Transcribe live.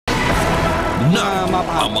na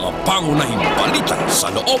ang mga pangunahing balita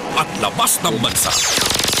sa loob at labas ng bansa.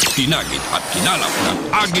 Tinagid at kinalap ng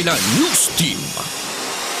Agila News Team.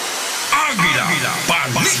 Agila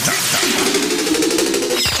Balita!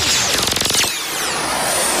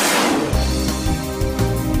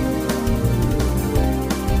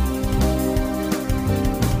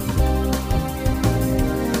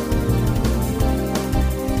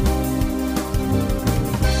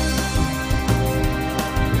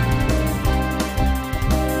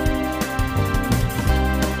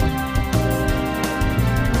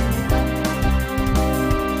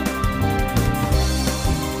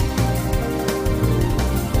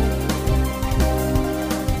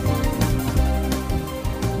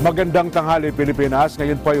 Magandang tanghali Pilipinas,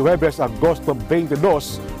 ngayon po ay Huwebes, Agosto 22,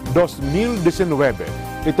 2019.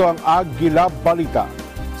 Ito ang Agila Balita.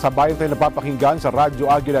 Sa bayan tayo napapakinggan sa Radyo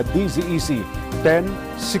Agila DZEC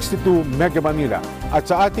 1062 Mega Manila at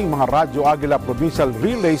sa ating mga Radyo Agila Provincial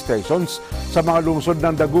Relay Stations sa mga lungsod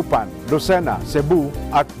ng Dagupan, Lucena, Cebu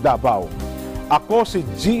at Davao. Ako si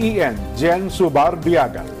Jen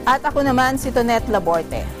Subarbiaga. At ako naman si Tonet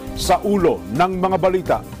Laborte. Sa ulo ng mga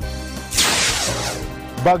balita.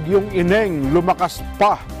 Bagyong Ineng lumakas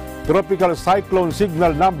pa. Tropical Cyclone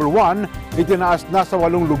Signal number 1 itinaas na sa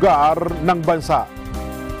 8 lugar ng bansa.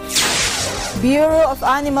 Bureau of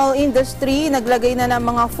Animal Industry naglagay na ng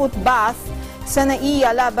mga foot bath sa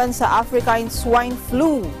NAIA laban sa African Swine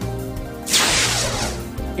Flu.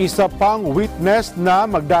 Isa pang witness na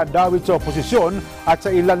magdadawit sa oposisyon at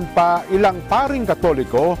sa ilang paring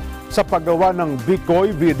Katoliko sa paggawa ng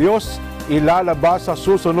Bikoy videos ilalabas sa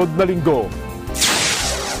susunod na linggo.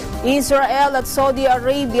 Israel at Saudi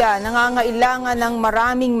Arabia nangangailangan ng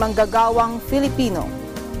maraming manggagawang Filipino.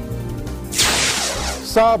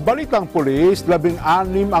 Sa balitang pulis, 16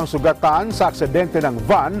 ang sugatan sa aksidente ng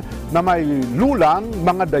van na may lulang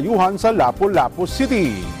mga dayuhan sa Lapu-Lapu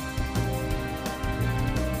City.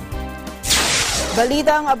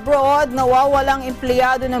 Balitang abroad, nawawalang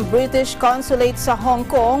empleyado ng British Consulate sa Hong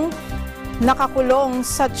Kong, nakakulong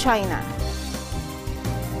sa China.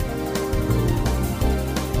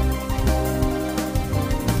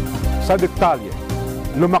 Sa detalye,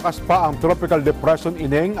 lumakas pa ang Tropical Depression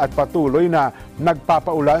Ineng at patuloy na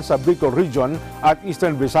nagpapaulan sa Bicol Region at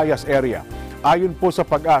Eastern Visayas area. Ayon po sa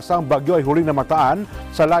Pag-asa, ang bagyo ay huling namataan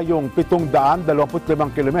sa layong 725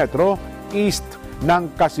 km east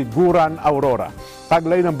ng Kasiguran, Aurora.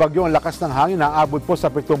 Taglay ng bagyo ang lakas ng hangin na aabot po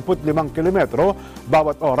sa 75 km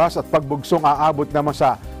bawat oras at pagbugsong aabot naman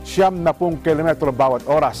sa 70 km bawat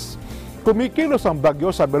oras. Kumikilos ang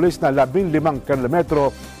bagyo sa bilis na 15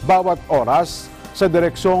 km bawat oras sa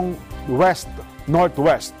direksyong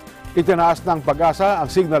west-northwest. Itinaas ng Pag-asa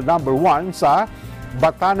ang signal number 1 sa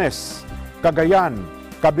Batanes, Cagayan.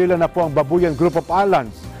 Kabila na po ang Babuyan Group of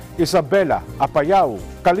Islands, Isabela, Apayao,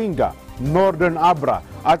 Kalinga, Northern Abra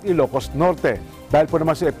at Ilocos Norte dahil po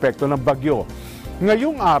naman sa epekto ng bagyo.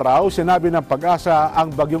 Ngayong araw, sinabi ng Pag-asa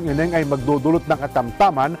ang bagyong Ineng ay magdudulot ng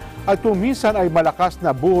katamtaman at kung minsan ay malakas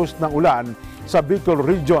na buhos ng ulan sa Bicol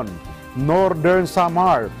Region, Northern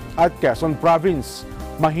Samar at Quezon Province.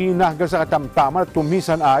 Mahina hanggang sa katamtaman at kung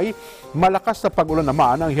minsan ay malakas na pag-ulan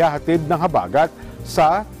naman ang hihahatid ng habagat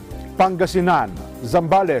sa Pangasinan,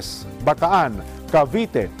 Zambales, Bataan,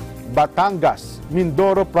 Cavite, Batangas,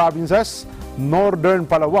 Mindoro Provinces, Northern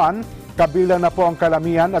Palawan, kabila na po ang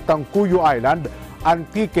Calamian at ang Cuyo Island,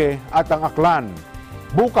 Antique at ang Aklan.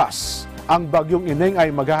 Bukas, ang bagyong Ineng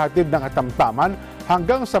ay maghahatid ng katamtaman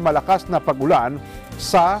hanggang sa malakas na pag-ulan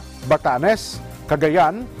sa Batanes,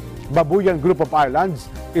 Cagayan, Babuyan Group of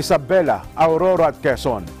Islands, Isabela, Aurora at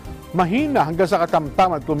Quezon. Mahina hanggang sa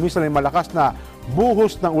katamtaman kung minsan ay malakas na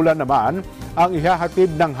buhos ng ulan naman ang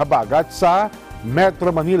ihahatid ng habagat sa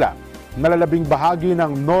Metro Manila, nalalabing bahagi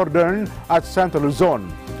ng Northern at Central Luzon.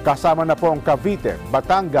 Kasama na po ang Cavite,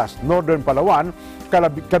 Batangas, Northern Palawan,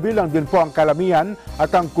 kabilang din po ang Calamian at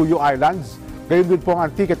ang Cuyo Islands, gayon din po ang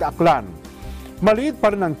Antique at Aklan. Maliit pa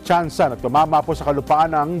rin ang tsansa na tumama po sa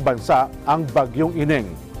kalupaan ng bansa ang bagyong Ineng.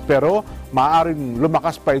 Pero maaaring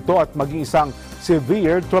lumakas pa ito at maging isang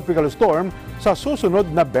severe tropical storm sa susunod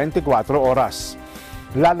na 24 oras.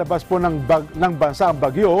 Lalabas po ng bansa ang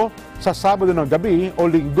bagyo sa Sabado ng gabi o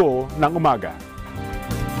Linggo ng umaga.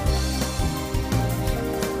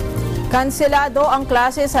 Kanselado ang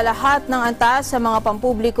klase sa lahat ng antas sa mga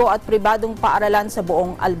pampubliko at pribadong paaralan sa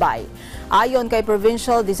buong Albay. Ayon kay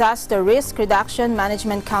Provincial Disaster Risk Reduction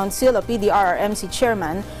Management Council o PDRRMC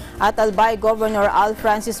Chairman at Albay Governor Al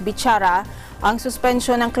Francis Bichara, ang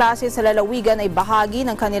suspensyon ng klase sa lalawigan ay bahagi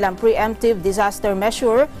ng kanilang preemptive disaster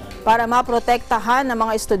measure para maprotektahan ng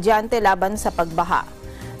mga estudyante laban sa pagbaha.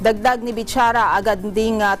 Dagdag ni Bichara, agad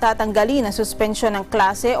ding tatanggalin ang suspensyon ng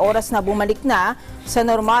klase oras na bumalik na sa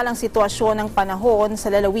normal ang sitwasyon ng panahon sa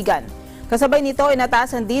lalawigan. Kasabay nito,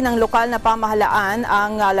 inatasan din ng lokal na pamahalaan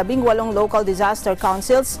ang 18 local disaster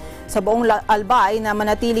councils sa buong Albay na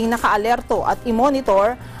manatiling nakaalerto at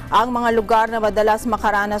i-monitor ang mga lugar na madalas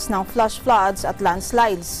makaranas ng flash floods at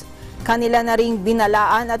landslides. Kanila na ring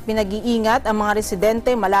binalaan at pinag-iingat ang mga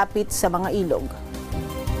residente malapit sa mga ilog.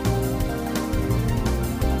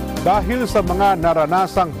 Dahil sa mga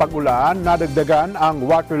naranasang pag-ulan, nadagdagan ang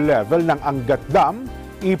water level ng Angat Dam,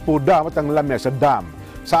 Ipo Dam at ang Lamesa Dam.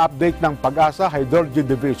 Sa update ng Pag-asa Hydrology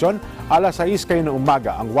Division, alas 6 kayo ng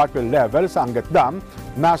umaga, ang water level sa Angat Dam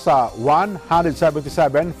nasa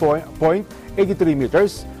 177.83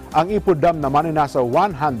 meters. Ang Ipo Dam naman ay nasa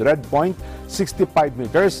 100.65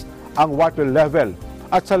 meters ang water level.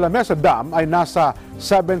 At sa Lamesa Dam ay nasa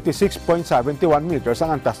 76.71 meters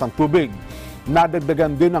ang antas ng tubig.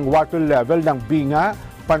 Nadagdagan din ang water level ng Binga,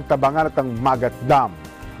 Pantabangan at ang Magat Dam.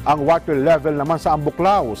 Ang water level naman sa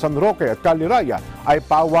Ambuklao, San Roque at Caliraya ay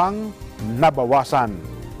pawang nabawasan.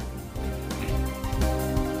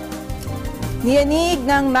 Niyanig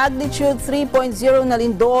ng magnitude 3.0 na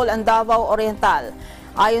lindol ang Davao Oriental.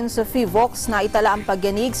 Ayon sa FIVOX, naitala ang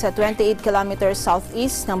pagyanig sa 28 km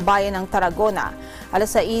southeast ng bayan ng Tarragona.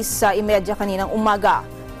 Alas 6:30 kaninang umaga.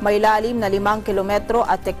 May lalim na 5 kilometro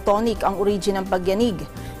at tectonic ang origin ng pagyanig.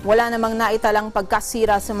 Wala namang naitalang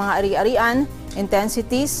pagkasira sa mga ari-arian,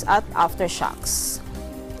 intensities at aftershocks.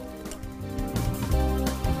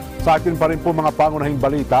 Sa atin pa rin po mga pangunahing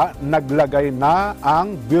balita, naglagay na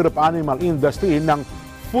ang Bureau of Animal Industry ng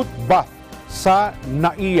foot bath sa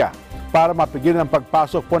NAIA para mapigilan ang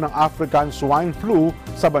pagpasok po ng African swine flu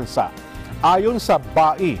sa bansa. Ayon sa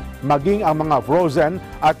BAI, maging ang mga frozen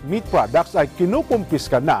at meat products ay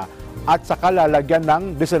kinukumpiska na at saka lalagyan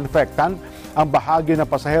ng disinfectant ang bahagi ng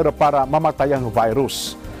pasahero para mamatay ang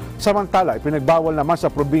virus. Samantala, ipinagbawal naman sa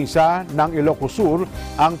probinsya ng Ilocos Sur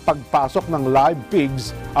ang pagpasok ng live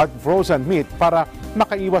pigs at frozen meat para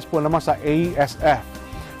makaiwas po naman sa ASF.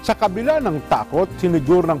 Sa kabila ng takot,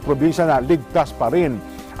 siniguro ng probinsya na ligtas pa rin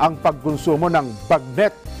ang pagkonsumo ng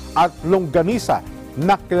bagnet at longganisa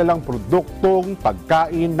na kilalang produktong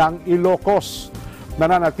pagkain ng Ilocos.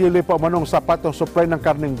 Nananatili pa umanong sapat ang supply ng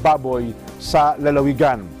karning baboy sa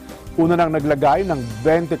lalawigan. Una nang naglagay ng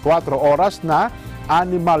 24 oras na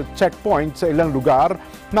animal checkpoint sa ilang lugar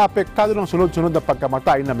na apektado ng sunod-sunod na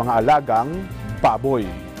pagkamatay ng mga alagang baboy.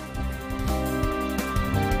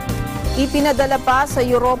 Ipinadala pa sa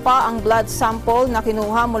Europa ang blood sample na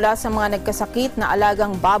kinuha mula sa mga nagkasakit na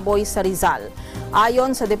alagang baboy sa Rizal.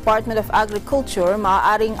 Ayon sa Department of Agriculture,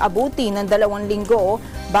 maaaring abuti ng 2 linggo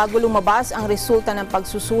bago lumabas ang resulta ng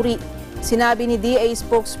pagsusuri. Sinabi ni DA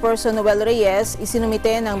spokesperson Noel Reyes,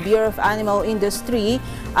 isinumite ng Bureau of Animal Industry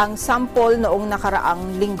ang sample noong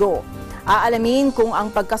nakaraang linggo. Aalamin kung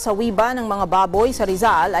ang pagkasawi ba ng mga baboy sa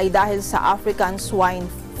Rizal ay dahil sa African swine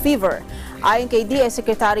fever. Ayon kay DA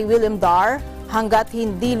Secretary William Dar, hanggat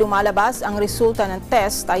hindi lumalabas ang resulta ng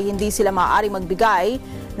test ay hindi sila maaari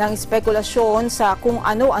magbigay ng spekulasyon sa kung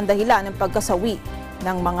ano ang dahilan ng pagkasawi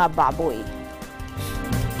ng mga baboy.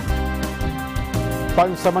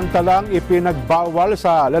 Pansamantalang ipinagbawal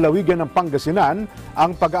sa lalawigan ng Pangasinan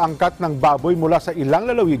ang pag-aangkat ng baboy mula sa ilang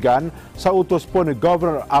lalawigan sa utos po ni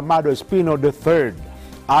Governor Amado Espino III.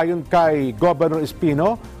 Ayon kay Governor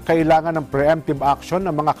Espino, kailangan ng preemptive action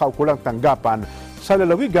ng mga kaukulang tanggapan sa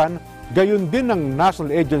lalawigan, gayon din ng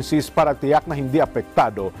national agencies para tiyak na hindi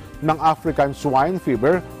apektado ng African swine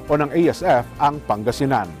fever o ng ASF ang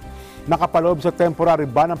Pangasinan. Nakapaloob sa temporary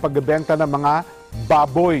ban ang pagbebenta ng mga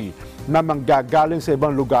baboy na manggagaling sa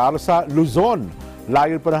ibang lugar sa Luzon.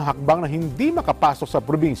 Layon pa ng hakbang na hindi makapasok sa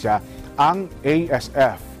probinsya ang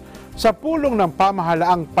ASF. Sa pulong ng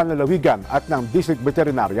pamahalaang panlalawigan at ng district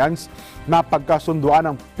veterinarians, napagkasunduan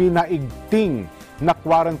ang pinaigting na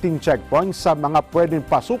quarantine checkpoints sa mga pwedeng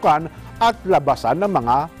pasukan at labasan ng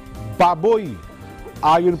mga baboy.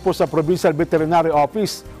 Ayon po sa Provincial Veterinary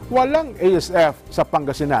Office, walang ASF sa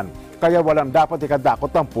Pangasinan, kaya walang dapat ikadakot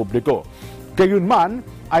ang publiko. Gayunman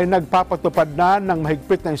ay nagpapatupad na ng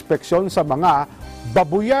mahigpit na inspeksyon sa mga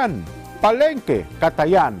babuyan, palengke,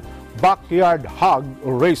 katayan, backyard hog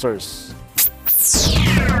raisers.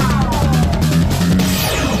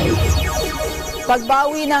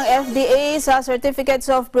 Pagbawi ng FDA sa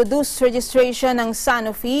Certificates of Produce Registration ng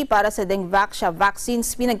Sanofi para sa Dengvaxia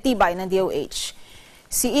vaccines pinagtibay ng DOH.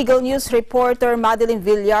 Si Eagle News reporter Madeline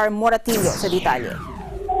Villar Moratillo sa detalye.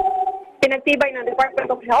 Pinagtibay ng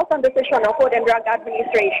Department of Health ang desisyon ng Food and Drug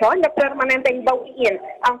Administration na permanenteng bawiin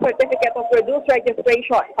ang Certificate of Produce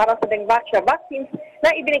Registration para sa Dengvaxia vaccines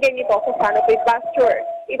na ibinigay nito sa Sanofi Pasteur.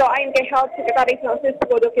 Ito ayon kay Health Secretary Francisco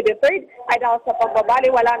Duque III ay dahil sa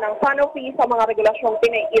pagbabaliwala ng Sanofi sa mga regulasyong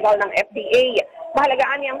pinaiiral ng FDA.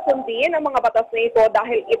 Mahalagaan niyang sundin ang mga batas na ito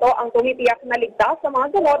dahil ito ang tumitiyak na ligtas sa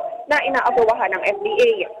mga gamot na inaaprobahan ng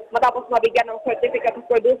FDA. Matapos mabigyan ng Certificate of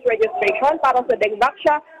Produce Registration para sa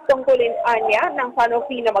Dengvaxia, tungkulin niya ng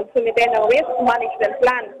Sanofi na magsumite ng Risk Management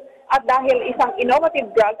Plan. At dahil isang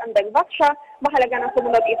innovative drug ang Dengvaxia, mahalaga na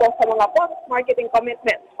sumunod ito sa mga post-marketing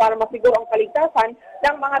commitments para masiguro ang kaligtasan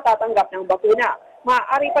ng mga tatanggap ng bakuna.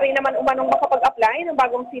 Maaari pa rin naman umanong makapag-apply ng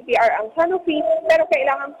bagong CPR ang Sanofi, pero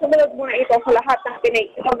kailangang sumunod muna ito sa lahat ng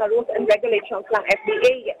pinaiiral na rules and regulations ng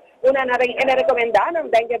FDA. Una na rin inirekomenda ng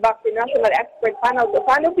Dengue Vaccine National Expert Panel sa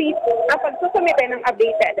Sanofi ang pagsusumite ng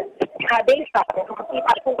updated data para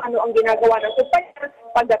makita kung ano ang ginagawa ng kumpanya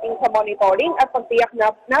pagdating sa monitoring at pagtiyak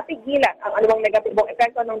na napigilan ang anumang negatibong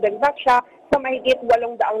epekto ng Dengvaxia sa mahigit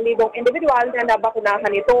 800,000 individual na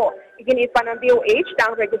nabakunahan ito. Iginit pa ng DOH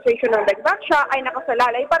na ang registration ng Dengvaxia ay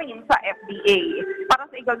nakasalalay pa rin sa FDA. Para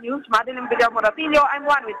sa Eagle News, Madeline Villar Moratillo, I'm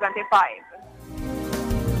 1 with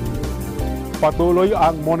 25. Patuloy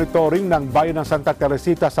ang monitoring ng bayan ng Santa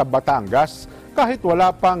Teresita sa Batangas kahit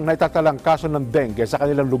wala pang naitatalang kaso ng dengue sa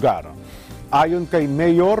kanilang lugar. Ayon kay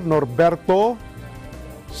Mayor Norberto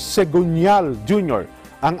Segunyal Jr.,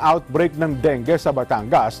 ang outbreak ng dengue sa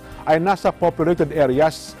Batangas ay nasa populated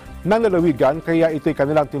areas ng lalawigan kaya ito'y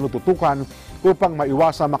kanilang tinututukan upang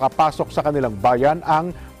maiwasang makapasok sa kanilang bayan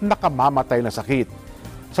ang nakamamatay na sakit.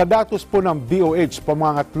 Sa datos po ng DOH,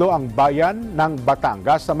 pamangatlo ang bayan ng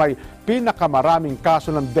Batangas na may pinakamaraming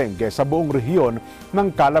kaso ng dengue sa buong rehiyon ng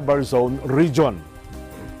Calabar Zone Region.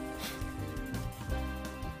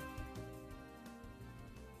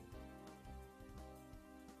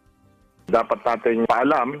 Dapat natin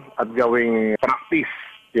paalam at gawing practice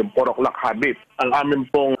yung 4 o'clock habit. Ang amin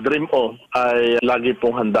pong Dream O ay lagi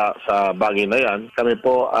pong handa sa bagay na yan. Kami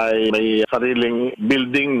po ay may sariling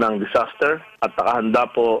building ng disaster at nakahanda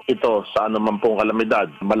po ito sa anuman pong kalamidad.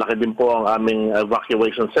 Malaki din po ang aming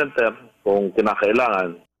evacuation center kung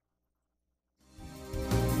kinakailangan.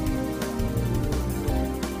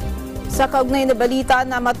 Sa kaugnay na balita,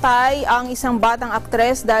 namatay ang isang batang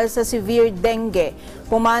aktres dahil sa severe dengue.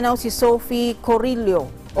 Pumanaw si Sophie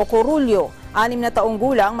Corullo, 6 na taong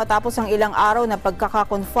gulang matapos ang ilang araw na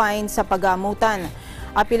pagkakakonfine sa pagamutan.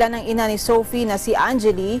 Apila ng ina ni Sophie na si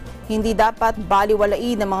Angeli, hindi dapat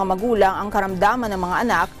baliwalain ng mga magulang ang karamdaman ng mga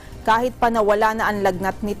anak kahit pa nawala na ang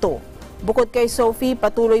lagnat nito. Bukod kay Sophie,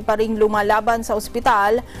 patuloy pa ring lumalaban sa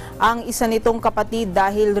ospital ang isa nitong kapatid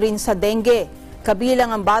dahil rin sa dengue. Kabilang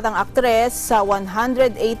ang batang aktres sa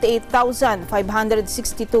 188,562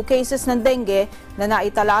 cases ng dengue na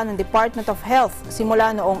naitala ng Department of Health simula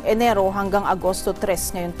noong Enero hanggang Agosto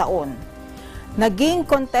 3 ngayong taon. Naging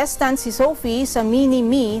contestant si Sophie sa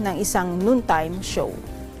Mini-Me ng isang noontime show.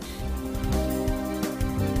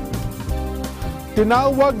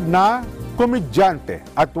 Tinawag na komedyante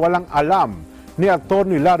at walang alam ni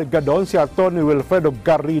Atty. Larry Gadon si Atty. Wilfredo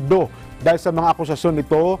Garrido dahil sa mga akusasyon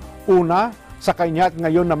nito. Una, sa kanya at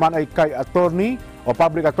ngayon naman ay kay Attorney o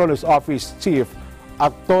Public Attorney's Office Chief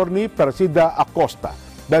Attorney Persida Acosta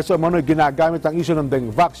dahil sa umano'y ginagamit ang isyu ng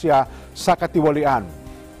Dengvaxia sa katiwalian.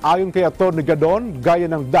 Ayon kay Attorney Gadon, gaya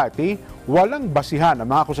ng dati, walang basihan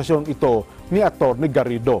ang mga akusasyong ito ni Attorney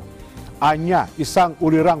Garrido. Anya, isang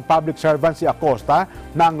ulirang public servant si Acosta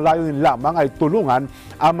na ang layunin lamang ay tulungan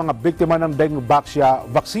ang mga biktima ng Dengvaxia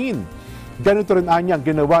vaccine. Ganito rin anya ang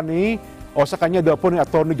ginawa o sa kanya daw po ni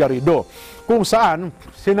Attorney Garrido, kung saan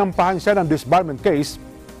sinampahan siya ng disbarment case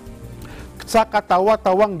sa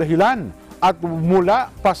katawa-tawang dahilan at mula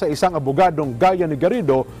pa sa isang abogadong gaya ni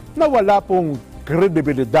Garrido na wala pong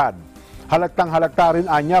kredibilidad. Halatang-halata rin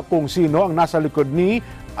anya kung sino ang nasa likod ni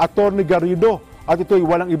Attorney Garrido at ito'y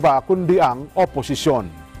walang iba kundi ang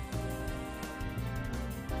oposisyon.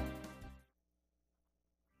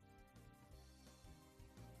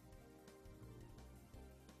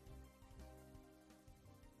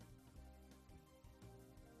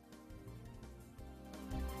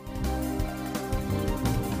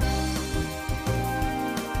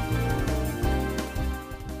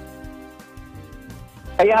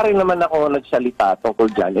 Kaya rin naman ako nagsalita tungkol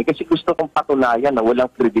dyan kasi gusto kong patunayan na walang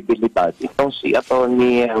kredibilidad itong si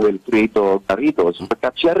Atty. Wilfredo Garrido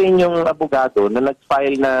sapagkat siya rin yung abogado na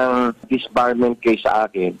nag-file ng disbarment case sa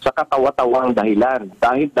akin sa katawa-tawang dahilan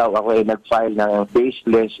dahil daw ako ay nag-file ng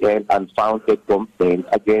baseless and unfounded complaint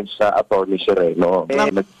against Atty. Sereno.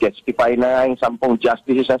 Nag-justify na yung 10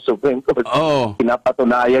 justices sa Supreme Court.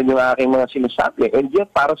 Pinapatunayan yung aking mga sinasabi. And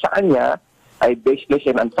yet, para sa kanya, ay baseless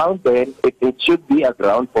and unfounded, it should be a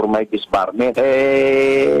ground for my disbarment.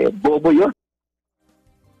 Bobo yun.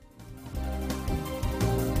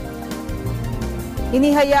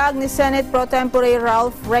 Inihayag ni Senate Pro Tempore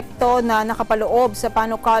Ralph Recto na nakapaloob sa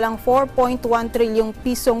panukalang 4.1 trilyong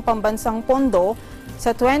pisong pambansang pondo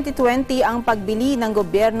sa 2020 ang pagbili ng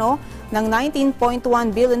gobyerno ng 19.1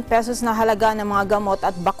 billion pesos na halaga ng mga gamot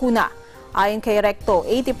at bakuna. Ayon kay Recto,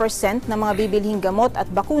 80% ng mga bibilhing gamot at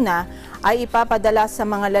bakuna ay ipapadala sa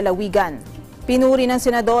mga lalawigan. Pinuri ng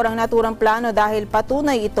senador ang naturang plano dahil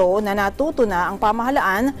patunay ito na natuto na ang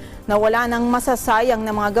pamahalaan na wala nang masasayang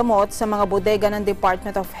na mga gamot sa mga bodega ng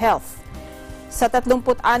Department of Health. Sa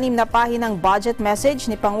 36 na pahinang budget message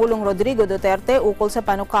ni Pangulong Rodrigo Duterte ukol sa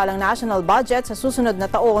panukalang national budget sa susunod na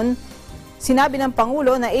taon, sinabi ng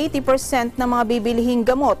Pangulo na 80% ng mga bibilihing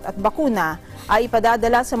gamot at bakuna ay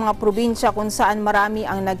ipadadala sa mga probinsya kung saan marami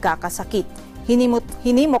ang nagkakasakit.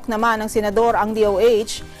 Hinimok naman ng senador ang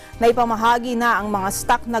DOH na ipamahagi na ang mga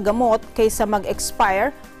stock na gamot kaysa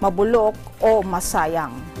mag-expire, mabulok o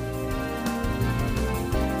masayang.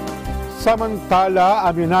 Samantala,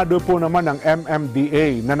 aminado po naman ng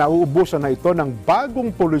MMDA na nauubusan na ito ng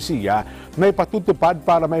bagong polisiya na ipatutupad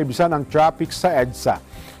para maibisan ang traffic sa EDSA.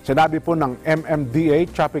 Sinabi po ng MMDA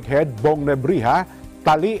Traffic Head Bong Nebriha,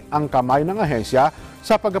 tali ang kamay ng ahensya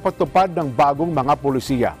sa pagpatupad ng bagong mga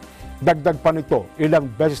polisiya. Dagdag pa nito, ilang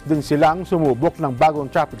beses din silang sumubok ng bagong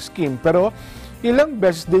traffic scheme pero ilang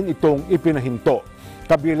beses din itong ipinahinto.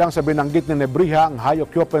 Kabilang sa binanggit ni Nebriha ang High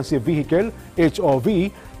Occupancy Vehicle, HOV,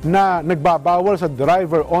 na nagbabawal sa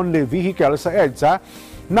driver-only vehicle sa EDSA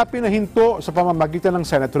na pinahinto sa pamamagitan ng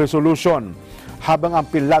Senate Resolution. Habang ang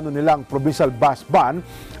plano nilang Provincial Bus Ban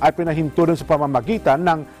ay pinahinto din sa pamamagitan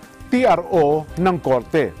ng TRO ng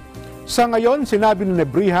Korte. Sa ngayon, sinabi ni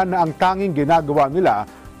Nebriha na ang tanging ginagawa nila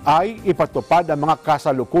ay ipatupad ang mga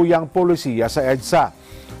kasalukuyang polisiya sa EDSA.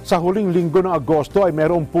 Sa huling linggo ng Agosto ay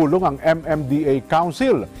mayroong pulong ang MMDA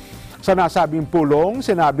Council. Sa nasabing pulong,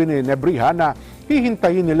 sinabi ni Nebriha na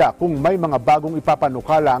hihintayin nila kung may mga bagong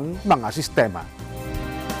ipapanukalang mga sistema.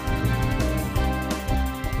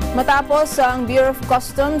 Matapos ang Bureau of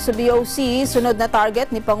Customs sa BOC, sunod na target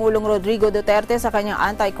ni Pangulong Rodrigo Duterte sa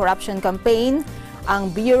kanyang anti-corruption campaign, ang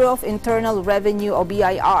Bureau of Internal Revenue o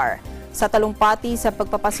BIR. Sa talumpati sa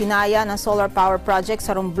pagpapasinaya ng solar power project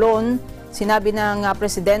sa Romblon, sinabi ng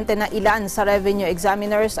presidente na ilan sa revenue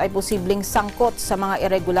examiners ay posibleng sangkot sa mga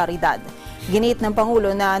irregularidad. Ginit ng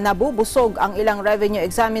Pangulo na nabubusog ang ilang revenue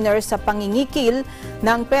examiners sa pangingikil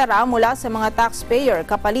ng pera mula sa mga taxpayer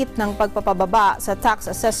kapalit ng pagpapababa sa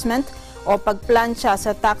tax assessment o pagplansya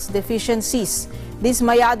sa tax deficiencies.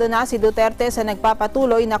 Dismayado na si Duterte sa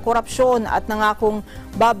nagpapatuloy na korupsyon at nangakong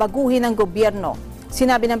babaguhin ng gobyerno.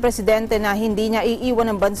 Sinabi ng presidente na hindi niya iiwan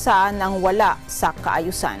ang bansa nang wala sa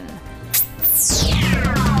kaayusan.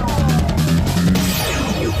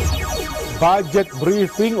 Budget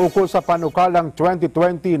briefing ukol sa panukalang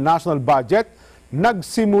 2020 national budget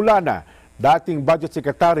nagsimula na. Dating Budget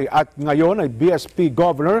Secretary at ngayon ay BSP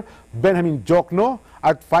Governor Benjamin Jocno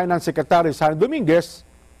at Finance Secretary Sani Dominguez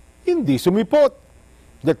hindi sumipot.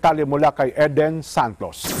 Detalye mula kay Eden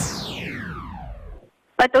Santos.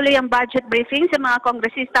 Patuloy ang budget briefing sa mga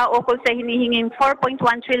kongresista ukol sa hinihinging 4.1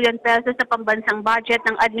 trillion pesos sa pambansang budget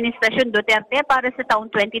ng Administrasyon Duterte para sa taong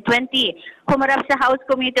 2020. Humarap sa House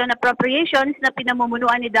Committee on Appropriations na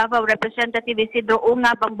pinamumunuan ni Davao Representative Isidro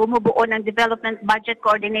Ungab ang bumubuo ng Development Budget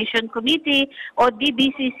Coordination Committee o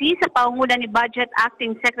DBCC sa paungunan ni Budget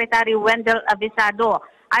Acting Secretary Wendell Avisado.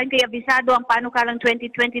 Ayon kay Avisado, ang panukalang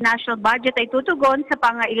 2020 national budget ay tutugon sa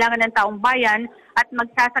pangailangan ng taong bayan at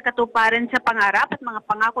magsasakatuparan sa pangarap at mga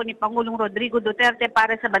pangako ni Pangulong Rodrigo Duterte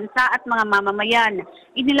para sa bansa at mga mamamayan.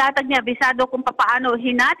 Inilatag ni Avisado kung papaano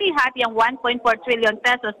hinati-hati ang 1.4 trillion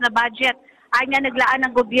pesos na budget. Ayon niya, naglaan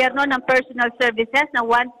ng gobyerno ng personal services na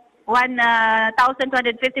 1,255.4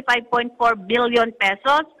 billion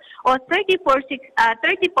pesos o 30.6%.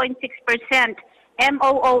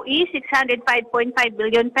 MOOE 605.5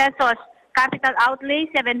 billion pesos, capital outlay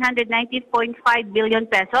 790.5 billion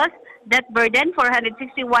pesos, debt burden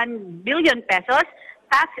 461 billion pesos,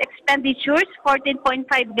 tax expenditures 14.5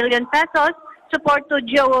 billion pesos, support to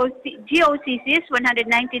GOCCs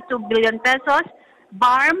 192 billion pesos,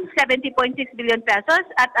 BARM 70.6 billion pesos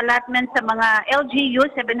at allotment sa mga LGU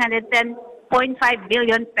 710.5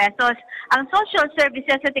 billion pesos. Ang social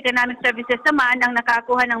services at economic services naman ang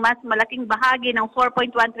nakakuha ng mas malaking bahagi ng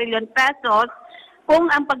 4.1 trillion pesos kung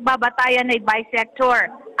ang pagbabatayan ay bi-sector.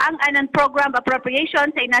 Ang non-program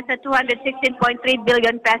appropriations ay nasa 216.3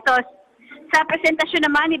 billion pesos. Sa presentasyon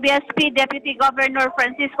naman ni BSP Deputy Governor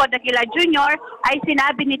Francisco Agila Jr. ay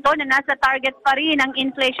sinabi nito na nasa target pa rin ang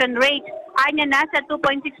inflation rate. Anya nasa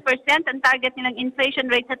 2.6% ang target nilang inflation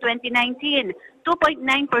rate sa 2019, 2.9%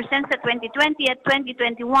 sa 2020 at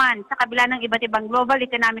 2021 sa kabila ng iba't ibang global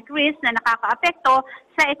economic risk na nakakaapekto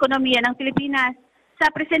sa ekonomiya ng Pilipinas. Sa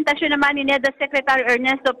presentasyon naman ni NEDA Secretary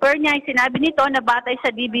Ernesto Pernia, ay sinabi nito na batay sa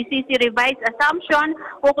DBCC revised assumption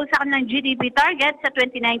ukol sa kanilang GDP target sa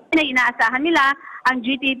 2019 na inaasahan nila ang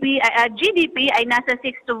GDP ay nasa 6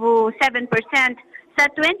 to 7%. Sa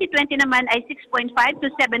 2020 naman ay 6.5 to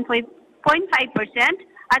 7.5%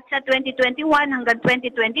 at sa 2021 hanggang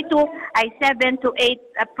 2022 ay 7 to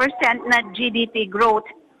 8% na GDP growth.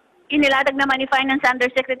 Inilatag naman ni Finance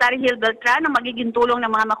Undersecretary Gil Beltran ang magiging tulong ng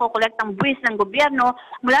mga makukolektang buwis ng gobyerno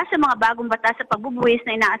mula sa mga bagong batas sa pagbubuwis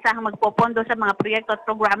na inaasahang magpopondo sa mga proyekto at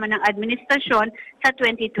programa ng administrasyon sa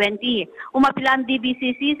 2020. Umapila ang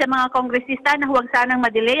DBCC sa mga kongresista na huwag sanang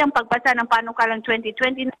madelay ang pagpasa ng panukalang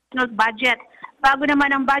 2020 national budget. Bago naman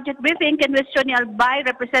ang budget briefing, kinwestiyon ni Albay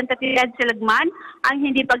Representative Ed Seligman ang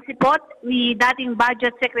hindi pagsipot ni dating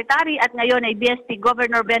Budget Secretary at ngayon ay BSP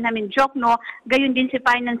Governor Benjamin Jokno, gayon din si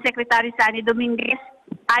Finance Secretary Sani Dominguez.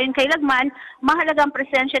 Ayon kay Lagman, mahalagang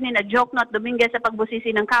presensya ni Jokno at Dominguez sa pagbusisi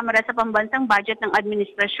ng Kamara sa pambansang budget ng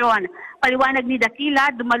administrasyon. Paliwanag ni Agila,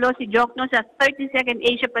 dumalo si Jokno sa 32nd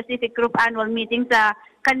Asia-Pacific Group Annual Meeting sa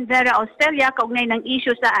Canberra, Australia, kaugnay ng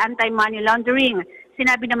issue sa anti-money laundering.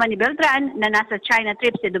 Sinabi naman ni Beltran na nasa China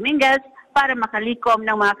trip si Dominguez para makalikom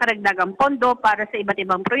ng mga karagdagang pondo para sa iba't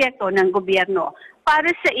ibang proyekto ng gobyerno. Para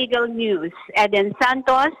sa Eagle News, Eden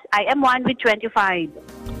Santos, IM1 with 25.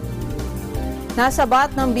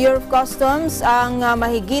 Nasabat ng Bureau of Customs ang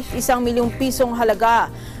mahigit 1 milyong pisong halaga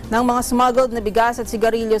ng mga smuggled na bigas at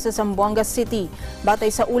sigarilyo sa Zamboanga City. Batay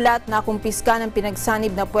sa ulat na kumpiska ng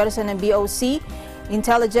pinagsanib na puwersa ng BOC,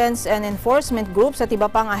 Intelligence and Enforcement Groups at iba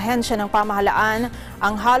pang ahensya ng pamahalaan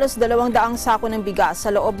ang halos 200 sako ng bigas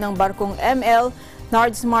sa loob ng barkong ML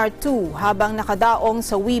Nardsmart 2 habang nakadaong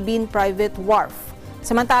sa Wibin Private Wharf.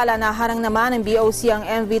 Samantala, naharang naman ng BOC ang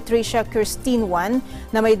MV Tricia Kirstine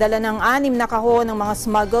 1 na may dala ng 6 na kahon ng mga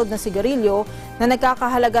smuggled na sigarilyo na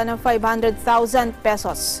nagkakahalaga ng 500,000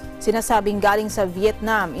 pesos. Sinasabing galing sa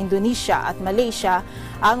Vietnam, Indonesia at Malaysia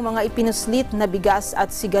ang mga ipinuslit na bigas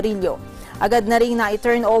at sigarilyo. Agad na rin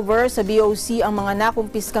na-turn over sa BOC ang mga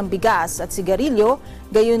nakumpiskang bigas at sigarilyo,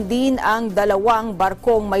 gayon din ang 2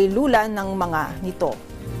 barkong may lulan ng mga nito.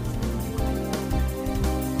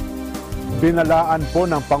 Binalaan po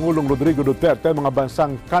ng Pangulong Rodrigo Duterte mga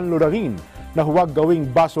bansang kanlurangan na huwag gawing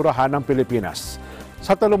basurahan ng Pilipinas.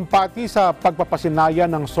 Sa talumpati sa pagpapasinaya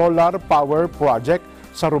ng solar power project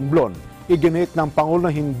sa Romblon, iginit ng Pangulo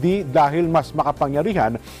na hindi dahil mas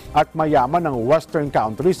makapangyarihan at mayaman ng Western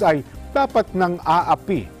countries ay dapat nang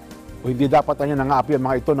aapi o hindi dapat niya nang aapi ang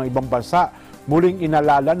mga ito ng ibang bansa. Muling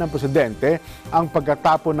inalala ng Presidente ang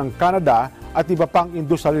pagkatapon ng Canada at iba pang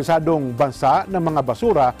industrialisadong bansa ng mga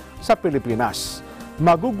basura sa Pilipinas.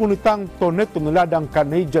 Magugunitang tonel-toneladang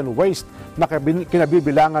Canadian waste na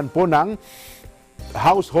kinabibilangan po ng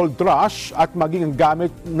household trash at maging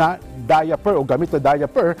gamit na diaper o gamit na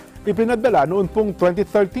diaper ipinadala noon pong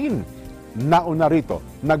 2013. Nauna rito,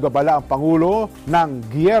 nagbabala ang Pangulo ng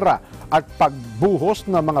giyera at pagbuhos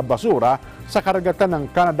ng mga basura sa karagatan ng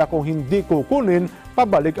Canada kung hindi kukunin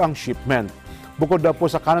pabalik ang shipment. Bukod na po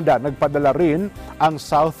sa Canada, nagpadala rin ang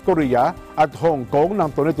South Korea at Hong Kong ng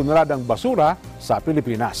tonel-toneladang basura sa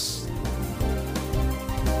Pilipinas.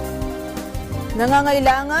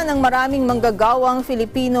 Nangangailangan ng maraming manggagawang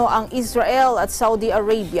Filipino ang Israel at Saudi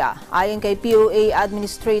Arabia, ayon kay POA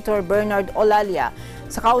Administrator Bernard Olalia.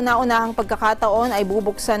 Sa kauna-unahang pagkakataon ay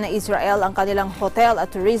bubuksan ng Israel ang kanilang hotel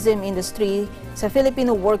at tourism industry sa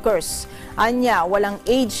Filipino workers. Anya, walang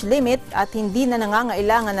age limit at hindi na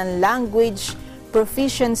nangangailangan ng language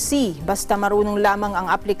proficiency basta marunong lamang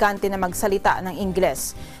ang aplikante na magsalita ng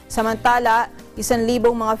Ingles. Samantala, 1,000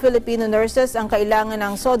 mga Filipino nurses ang kailangan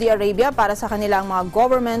ng Saudi Arabia para sa kanilang mga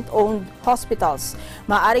government-owned hospitals.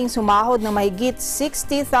 Maaring sumahod ng mahigit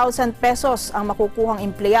 60,000 pesos ang makukuhang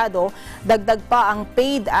empleyado, dagdag pa ang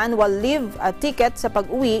paid annual leave at ticket sa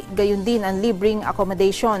pag-uwi, gayon din ang libreng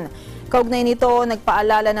accommodation. Kaugnay nito,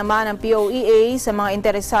 nagpaalala naman ang POEA sa mga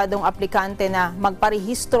interesadong aplikante na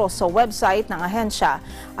magparehistro sa website ng ahensya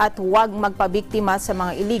at huwag magpabiktima sa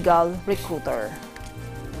mga illegal recruiter.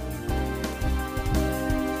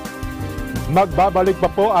 Magbabalik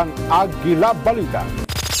pa po ang Agila Balita.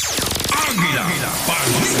 Agila Balita.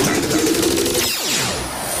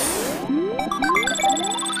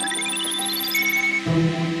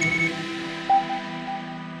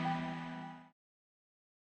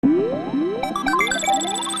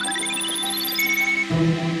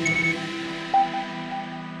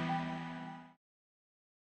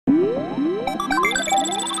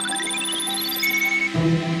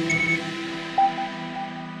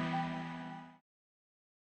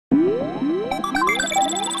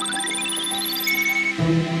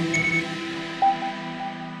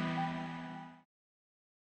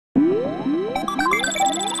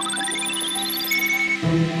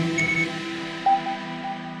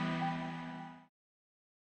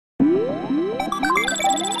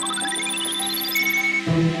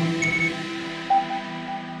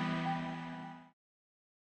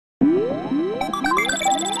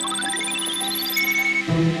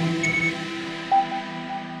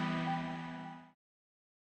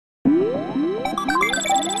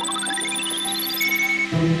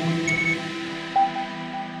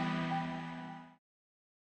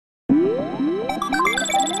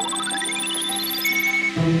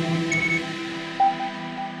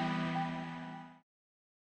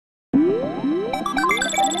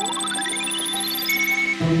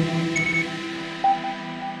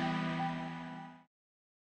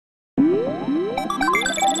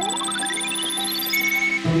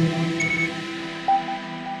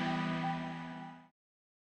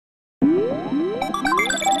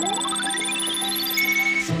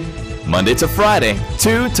 Monday to Friday,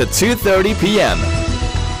 2 to 2:30 p.m.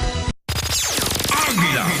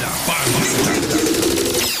 Agila, Balita.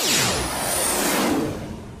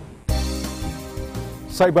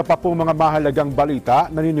 Sa iba pa pong mga mahalagang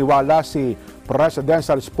balita, naniniwala si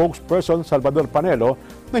Presidential Spokesperson Salvador Panelo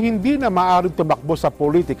na hindi na maaaring tumakbo sa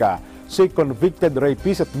politika si convicted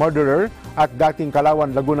rapist at murderer at dating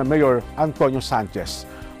Calauan, Laguna Mayor Antonio Sanchez.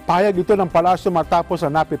 Pahayag ito ng palasyo matapos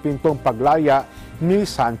ang napipintong paglaya ni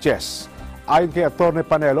Sanchez. Ayon kay Atty.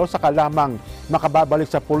 Panelo, saka lamang makababalik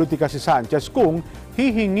sa politika si Sanchez kung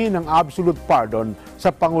hihingi ng absolute pardon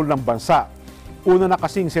sa Pangulo ng Bansa. Una na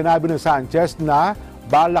kasing sinabi ni Sanchez na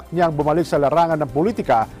balak niyang bumalik sa larangan ng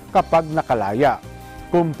politika kapag nakalaya.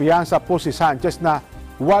 Kumpiyansa po si Sanchez na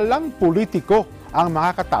walang politiko ang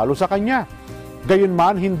makakatalo sa kanya.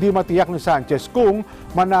 Gayunman, hindi matiyak ni Sanchez kung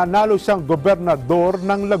mananalo siyang gobernador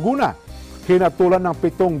ng Laguna. Hinatulan ng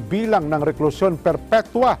 7 bilang ng reklusyon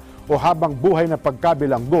perpetua o habang buhay na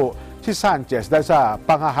pagkabilanggo si Sanchez dahil sa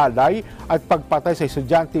pangahalay at pagpatay sa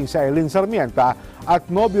estudyanteng si Eileen Sarmienta at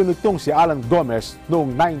nobyo nitong si Alan Gomez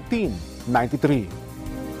noong 1993.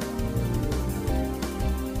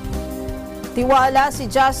 Tiwala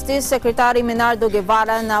si Justice Secretary Menardo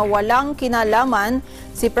Guevara na walang kinalaman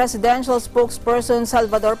si Presidential Spokesperson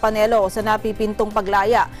Salvador Panelo sa napipintong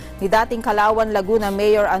paglaya ni dating Calauan, Laguna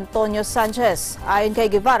Mayor Antonio Sanchez. Ayon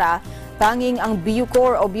kay Guevara, tanging ang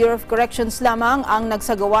BUCOR o Bureau of Corrections lamang ang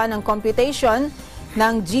nagsagawa ng computation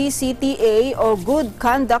ng GCTA o Good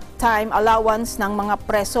Conduct Time Allowance ng mga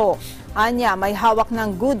preso. Anya, may hawak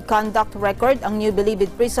ng good conduct record ang New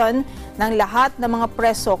Bilibid Prison ng lahat ng mga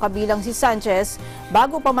preso kabilang si Sanchez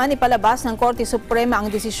bago pa man ipalabas ng Korte Suprema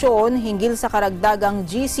ang desisyon hinggil sa karagdagang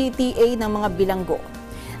GCTA ng mga bilanggo.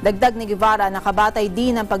 Dagdag ni Guevara, nakabatay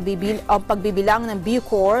din ang pagbibilang ng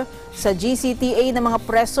BUCOR sa GCTA ng mga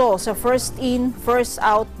preso sa first in, first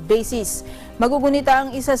out basis. Magugunita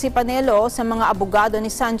ang isa si Panelo sa mga abogado ni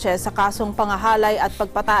Sanchez sa kasong pangahalay at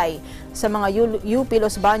pagpatay sa mga UP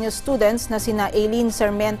Los Baños students na sina Eileen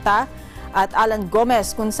Sarmienta at Alan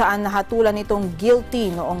Gomez kung saan nahatulan itong guilty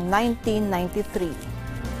noong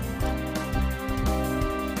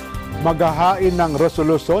 1993. Maghahain ng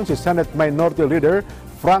resolusyon si Senate Minority Leader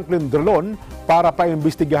Franklin Drilon para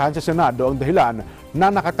paimbestigahan sa Senado ang dahilan na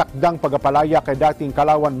nakatakdang pagpapalaya kay dating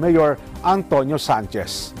Calauan Mayor Antonio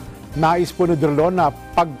Sanchez. Nais po ni Drilon na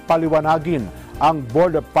pagpaliwanagin ang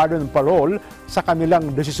Board of Pardon and Parole sa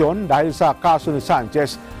kanilang desisyon dahil sa kaso ni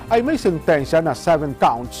Sanchez ay may sentensya na 7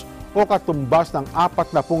 counts o katumbas ng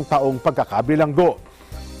 40 taong pagkakabilanggo.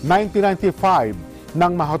 1995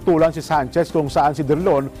 nang mahatulan si Sanchez kung saan si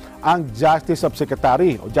Drilon ang Justice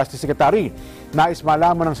Secretary. Nais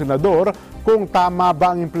malaman ng senador kung tama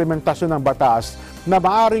ba ang implementasyon ng batas na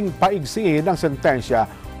maaring paigsiin ang sentensya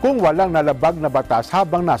kung walang nalabag na batas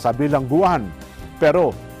habang nasa bilangguan.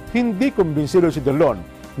 Pero hindi kumbinsido si Drilon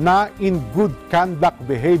na in good conduct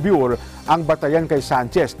behavior ang batayan kay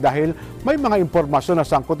Sanchez dahil may mga impormasyon na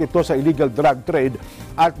sangkot ito sa illegal drug trade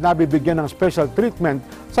at nabibigyan ng special treatment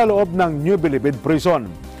sa loob ng New Bilibid Prison.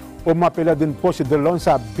 Umapela din po si Drilon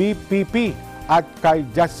sa BPP at kay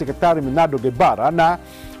Justice Secretary Menardo Guevara na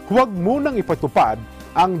huwag munang ipatupad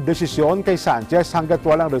ang desisyon kay Sanchez hanggat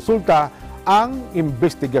walang resulta ang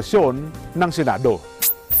investigasyon ng Senado.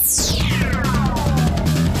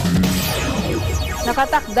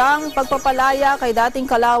 Nakatakdang pagpapalaya kay dating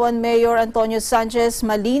Calauan Mayor Antonio Sanchez,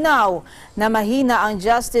 malinaw na mahina ang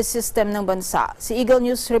justice system ng bansa. Si Eagle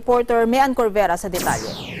News reporter Mean Corvera sa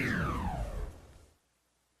detalye.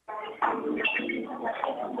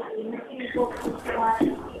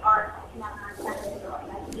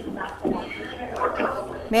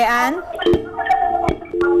 Mean?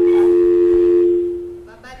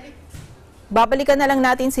 Babalikan na lang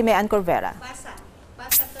natin si Mean Corvera.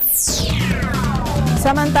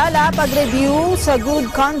 Samantala, pag-review sa Good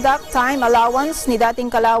Conduct Time Allowance ni dating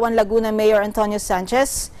Calauan, Laguna Mayor Antonio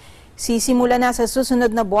Sanchez, sisimula na sa susunod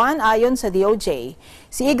na buwan ayon sa DOJ.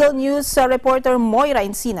 Si Eagle News reporter Moira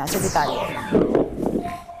Encina sa detalye.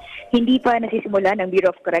 Hindi pa nasisimula ng Bureau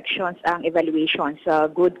of Corrections ang evaluation sa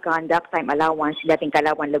Good Conduct Time Allowance ni dating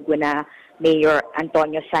Calauan, Laguna Mayor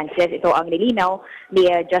Antonio Sanchez. Ito ang nilinaw ni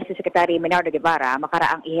Justice Secretary Menardo Guevara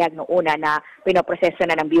makaraang ihayag noong una na pinoproseso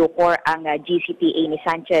na ng Bucor ang GCPA ni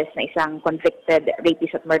Sanchez na isang convicted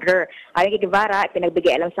rapist at murderer. Ayon kay Guevara,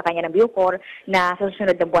 pinagbigay alam sa kanya ng Bucor na sa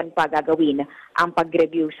susunod na buwan pa gagawin ang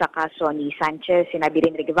pag-review sa kaso ni Sanchez. Sinabi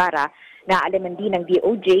rin ni Guevara na alaman din ng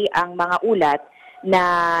DOJ ang mga ulat na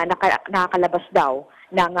nakakalabas daw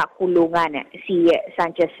ng kulungan si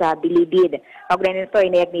Sanchez sa bilibid. Kaugnay nito,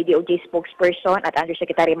 inayag ni DOJ spokesperson at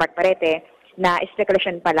Undersecretary Mark Parete na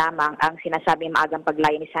espekulasyon pa lamang ang sinasabing maagang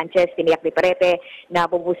paglaya ni Sanchez. Tiniyak ni Parete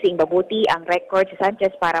na bubusing mabuti ang record si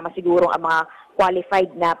Sanchez para masigurong ang mga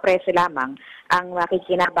qualified na preso lamang ang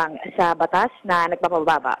makikinabang sa batas na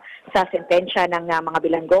nagpapababa sa sentensya ng mga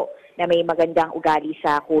bilanggo na may magandang ugali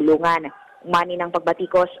sa kulungan. Umani ng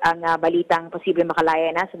pagbatikos ang balitang posibleng makalaya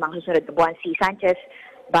na sa mga susunod na buwan si Sanchez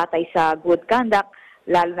batay sa good conduct,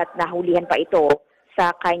 lalo na't nahulihan pa ito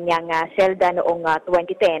sa kanyang selda noong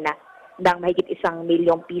 2010 ng mahigit 1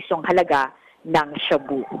 milyong pisong halaga ng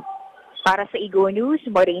shabu. Para sa Igo News,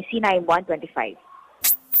 Maureen C9 125.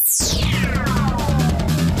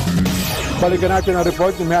 Balikan natin ang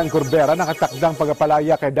report ni Mean Corbera. Nakatakdang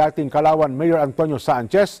pagpapalaya kay dating Kalawan Mayor Antonio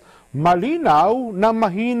Sanchez. Malinaw na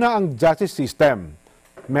mahina ang justice system.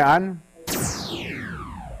 Mean?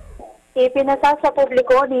 Ipinasa sa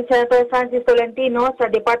publiko ni Senator Francis Tolentino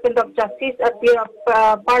sa Department of Justice at Bureau of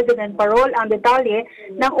Pardon and Parole ang detalye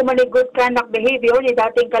ng umano'y good conduct behavior ni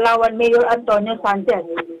dating Kalawan Mayor Antonio Sanchez.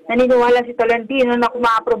 Naniniwala si Tolentino na kung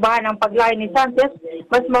maaprubahan ang paglaya ni Sanchez,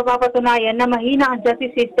 mas mapapatunayan na mahina ang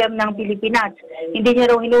justice system ng Pilipinas. Hindi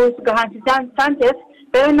niya raw hinuhusgahan si Sanchez,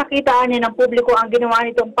 pero nakitaan niya ng publiko ang ginawa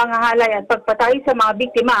nitong panghahalay at pagpatay sa mga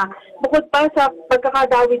biktima, bukod pa sa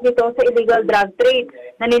pagkakadawit nito sa illegal drug trade.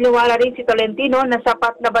 Naniniwala rin si Tolentino na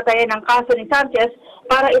sapat na batayan ang kaso ni Sanchez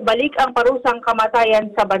para ibalik ang parusang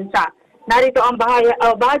kamatayan sa bansa. Narito ang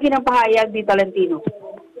bahagi ng pahayag ni Tolentino.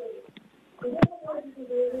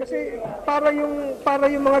 Kasi para yung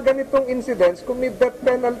mga ganitong incidents, kung may death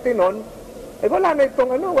penalty nun, wala na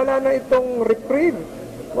itong reprieve.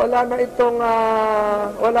 Wala na itong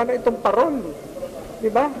parol. Di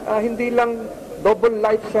ba? Hindi lang double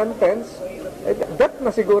life sentence. Death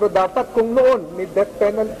na siguro dapat. Kung noon may death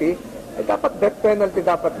penalty, dapat death penalty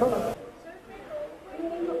dapat noon.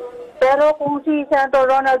 Pero kung si Senator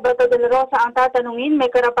Ronald Bato de la Rosa ang tatanungin, may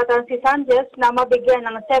karapatan si Sanchez na mabigyan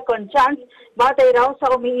ng second chance batay raw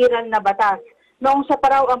sa umiiral na batas. Noong sa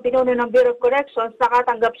paraw ang pinuno ng Bureau of Corrections,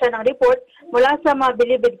 nakatanggap siya ng report mula sa mga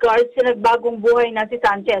bilibid guards sa nagbagong buhay na si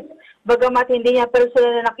Sanchez. Bagamat hindi niya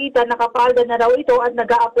personal na nakita, nakapalda na raw ito at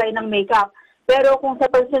nag-a-apply ng makeup. Pero kung sa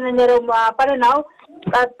personal niya raw pananaw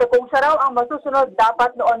at kung sa raw ang masusunod, dapat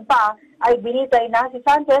noon pa ay binitay na si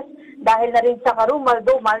Sanchez dahil na rin sa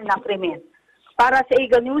karumal-dumal na krimen. Para sa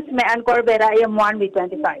Eagle News, Mean Corbera, AM1 with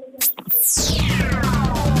 25.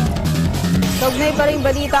 Kaugnay pa ring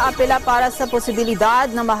balita, apela para sa posibilidad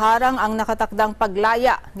na maharang ang nakatakdang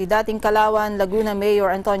paglaya ni dating Kalawan Laguna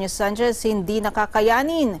Mayor Antonio Sanchez hindi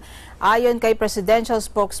nakakayanin. Ayon kay Presidential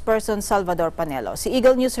Spokesperson Salvador Panelo. Si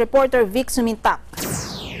Eagle News reporter Vic Sumintak.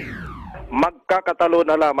 Magkakatalo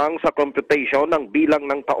na lamang sa computation ng bilang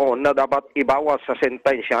ng taon na dapat ibawas sa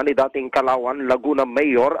sentensya ni dating Kalawan Laguna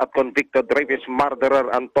Mayor at convicted rapist murderer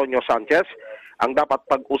Antonio Sanchez ang dapat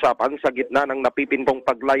pag-usapan sa gitna ng napipintong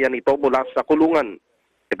paglaya nito mula sa kulungan.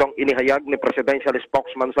 Itong inihayag ni Presidential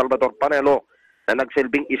Spokesman Salvador Panelo na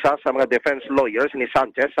nagsilbing isa sa mga defense lawyers ni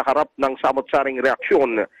Sanchez sa harap ng samot-saring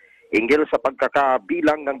reaksyon hinggil sa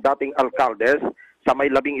pagkakabilang ng dating alkaldes sa may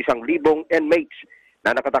 11,000 inmates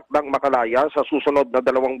na nakatakdang makalaya sa susunod na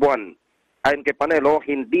 2 buwan. Ayon kay Panelo,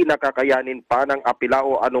 hindi nakakayanin pa ng apila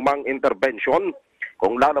o anumang intervention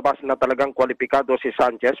kung lalabas na talagang kwalipikado si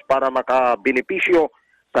Sanchez para makabenepisyo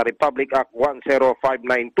sa Republic Act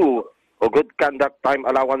 10592 o Good Conduct Time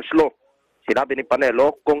Allowance Law. Sinabi ni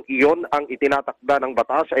Panelo, kung iyon ang itinatakda ng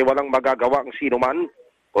batas ay walang magagawa ang sinuman,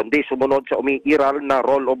 kundi sumunod sa umiiral na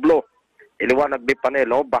rule of law. Iliwanag ni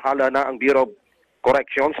Panelo, bahala na ang Bureau of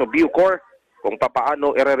Corrections o Bucor kung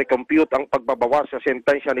papaano i-recompute ang pagbabawas sa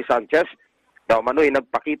sentensya ni Sanchez. Daw umano'y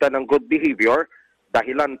nagpakita ng good behavior,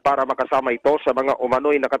 dahilan para makasama ito sa mga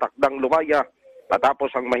umano'y nakatakdang lumaya matapos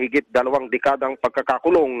ang mahigit 2 dekadang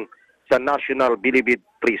pagkakakulong sa National Bilibid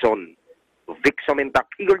Prison. Vic Sumintak,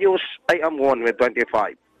 Eagle News, I am 1 with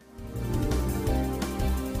 25.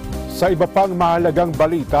 Sa iba pang mahalagang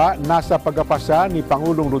balita, nasa pagkapasa ni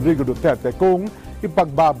Pangulong Rodrigo Duterte kung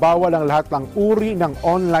ipagbabawal ang lahat ng uri ng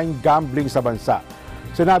online gambling sa bansa.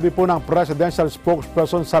 Sinabi po ng Presidential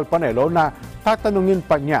Spokesperson Sal Panelo na tatanungin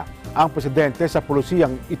pa niya ang presidente sa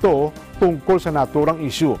polisiyang ito tungkol sa naturang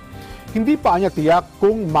issue. Hindi pa niya tiyak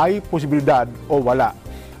kung may posibilidad o wala.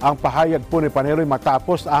 Ang pahayag po ni Panelo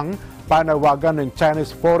matapos ang panawagan ng Chinese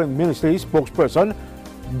Foreign Ministry spokesperson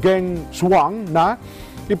Geng Shuang na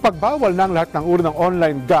ipagbawal ng lahat ng uri ng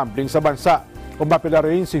online gambling sa bansa. Umapila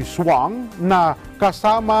rin si Shuang na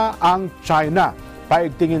kasama ang China.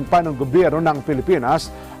 Paigtingin pa ng gobyerno ng Pilipinas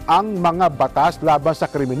ang mga batas laban sa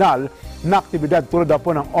kriminal na aktibidad tulad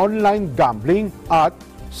po ng online gambling at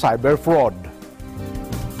cyber fraud.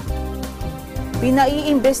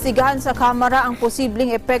 Pinaiimbestigahan sa Kamara ang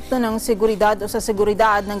posibleng epekto ng seguridad o sa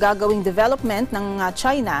seguridad ng gagawing development ng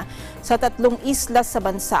China sa 3 isla sa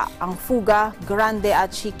bansa, ang Fuga, Grande at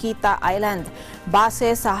Chiquita Island.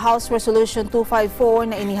 Base sa House Resolution 254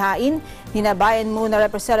 na inihain, hinabayan muna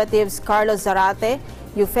Representatives Carlos Zarate,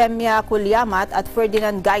 Eufemia Culyamat at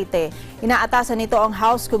Ferdinand Gaite. Inaatasan nito ang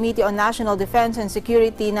House Committee on National Defense and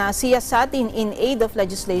Security na siyasatin in aid of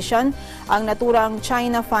legislation ang naturang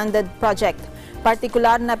China-funded project.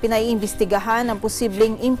 Partikular na pinaiimbestigahan ang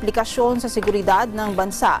posibleng implikasyon sa seguridad ng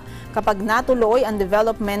bansa kapag natuloy ang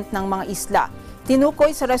development ng mga isla. Tinukoy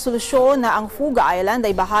sa resolusyon na ang Fuga Island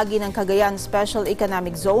ay bahagi ng Cagayan Special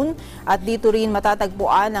Economic Zone at dito rin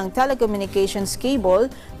matatagpuan ang telecommunications cable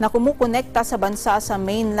na kumukonekta sa bansa sa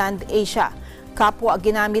mainland Asia. Kapwa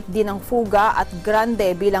ginamit din ang Fuga at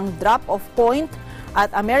Grande bilang drop-off point at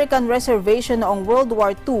American Reservation noong World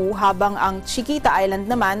War II, habang ang Chiquita Island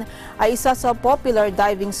naman ay isa sa popular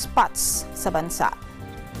diving spots sa bansa.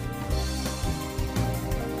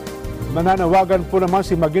 Mananawagan po naman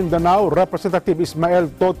si Maguindanao Representative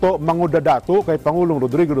Ismael Toto Mangudadato kay Pangulong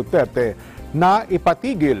Rodrigo Duterte na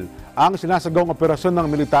ipatigil ang sinasagawang operasyon ng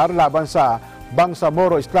militar laban sa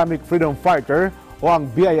Bangsamoro Islamic Freedom Fighter o ang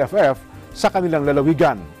BIFF sa kanilang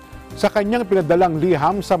lalawigan. Sa kanyang pinadalang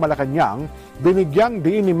liham sa Malacanang, binigyang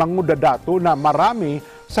diin ni Mangudadato na marami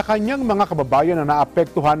sa kanyang mga kababayan na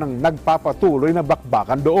naapektuhan ng nagpapatuloy na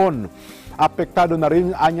bakbakan doon. Apektado na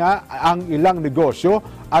rin anya ang ilang negosyo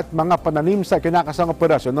at mga pananim sa kinakasang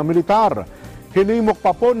operasyon ng militar. Hinimok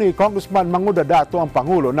pa po ni Congressman Mangudadato ang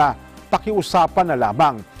Pangulo na pakiusapan na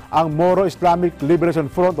lamang ang Moro Islamic Liberation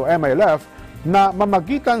Front o MILF na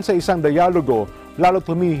mamagitan sa isang dialogo, lalo't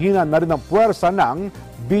humihina na rin ang puwersa ng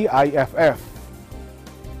BIFF.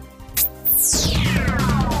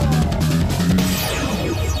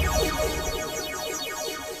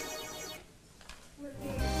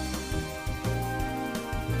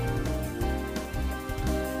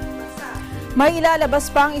 May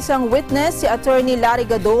ilalabas pang isang witness, si Attorney Larry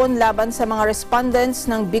Gadon, laban sa mga respondents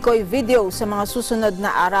ng Bicoy video sa mga susunod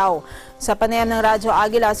na araw. Sa panayam ng Radyo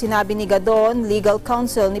Agila, sinabi ni Gadon, legal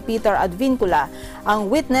counsel ni Peter Advincula,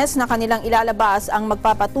 ang witness na kanilang ilalabas ang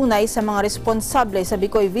magpapatunay sa mga responsable sa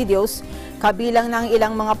Bicoy videos, kabilang ng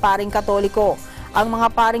ilang mga paring Katoliko. Ang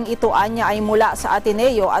mga paring ito anya ay mula sa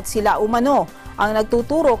Ateneo at sila umano ang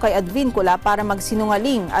nagtuturo kay Advincula para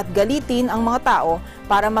magsinungaling at galitin ang mga tao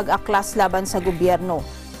para mag-aklas laban sa gobyerno.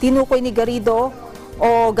 Tinukoy ni Gadon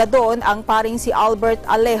ang paring si Albert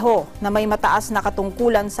Alejo na may mataas na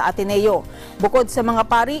katungkulan sa Ateneo. Bukod sa mga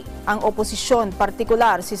pari, ang oposisyon,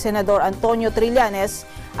 partikular si Senador Antonio Trillanes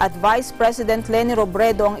at Vice President Leni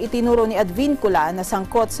Robredo ang itinuro ni Advincula na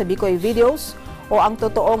sangkot sa Bicoy videos o ang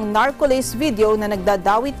totoong narcolis video na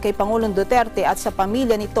nagdadawit kay Pangulong Duterte at sa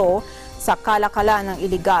pamilya nito sa kalakalan ng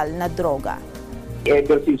iligal na droga.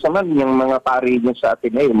 Ever since naman yung mga pari dyan sa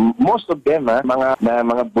Ateneo, most of them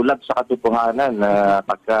mga bulag sa katotohanan na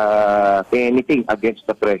pagka anything against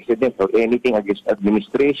the president or anything against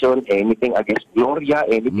administration, anything against Gloria,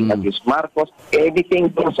 anything against Marcos,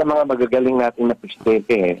 anything dun sa mga magagaling natin na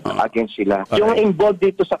presidente against sila. Yung involved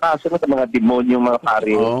dito sa kaso ng mga demonyo, mga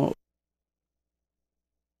pari.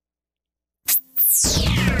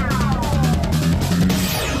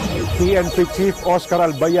 PNP Chief Oscar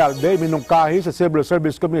Albayalde minungkahi sa Civil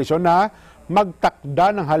Service Commission na magtakda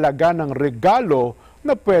ng halaga ng regalo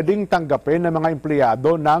na pwedeng tanggapin ng mga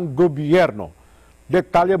empleyado ng gobyerno.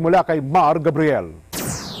 Detalye mula kay Mar Gabriel.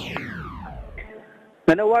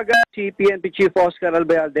 Nanawagan si PNP Chief Oscar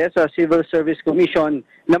Albayalde sa Civil Service Commission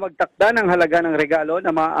na magtakda ng halaga ng regalo na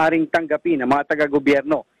maaaring tanggapin ng mga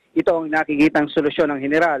taga-gobyerno. Ito ang nakikitang solusyon ng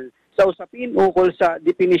general sa usapin ukol sa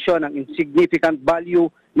definisyon ng insignificant value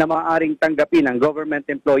na maaaring tanggapin ng government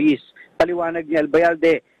employees. Paliwanag ni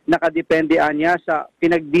Albayalde, nakadepende niya sa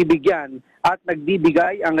pinagbibigyan at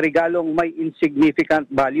nagbibigay ang regalong may insignificant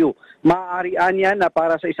value. Maaari niya na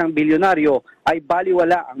para sa isang bilyonaryo ay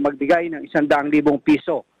baliwala ang magbigay ng 100,000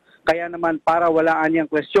 piso. Kaya naman para walaan niyang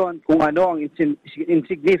question kung ano ang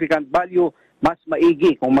insignificant value, mas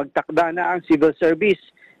maigi kung magtakda na ang civil service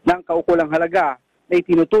ng kaukulang halaga na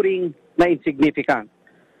itinuturing na insignificant.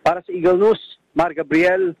 Para sa Eagle News, Mar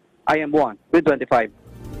Gabriel, I am Juan with 25.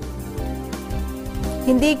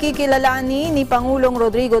 Hindi kikilalanin ni Pangulong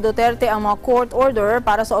Rodrigo Duterte ang mga court order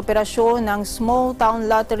para sa operasyon ng Small Town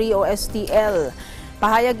Lottery o STL.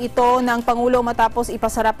 Pahayag ito ng Pangulo matapos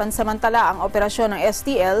ipasarapan samantala ang operasyon ng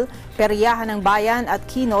STL, peryahan ng bayan at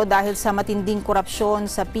Kino dahil sa matinding korupsyon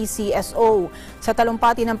sa PCSO. Sa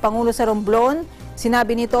talumpati ng Pangulo sa Romblon,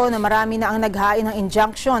 sinabi nito na marami na ang naghain ng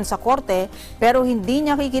injunction sa korte pero hindi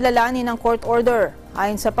niya kikilalanin ang court order.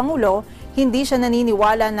 Ayon sa Pangulo, hindi siya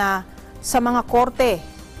naniniwala na sa mga korte.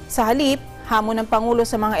 Sa halip, hamon ng Pangulo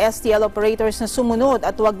sa mga STL operators na sumunod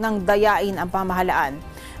at huwag nang dayain ang pamahalaan.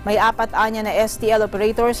 May 4 anya na STL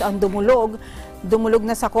operators ang dumulog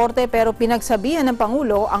na sa korte pero pinagsabihan ng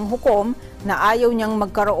Pangulo ang hukom na ayaw niyang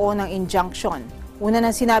magkaroon ng injunction. Una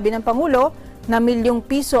na sinabi ng Pangulo na milyong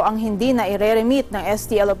piso ang hindi na ireremit ng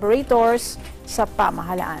STL operators sa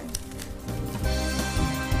pamahalaan.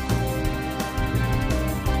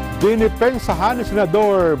 Dinipensahan ni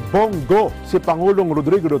Senador Bongo si Pangulong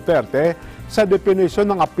Rodrigo Duterte sa definisyon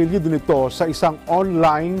ng apelyido nito sa isang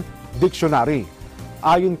online dictionary.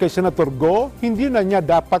 Ayon kay Senator Go, hindi na niya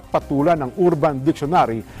dapat patulan ng urban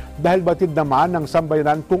dictionary dahil batid naman ng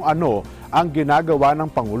sambayanan kung ano ang ginagawa ng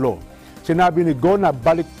Pangulo. Sinabi ni Go na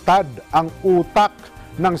baliktad ang utak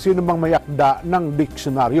ng sinumang mayakda ng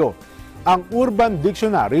diksyonaryo. Ang urban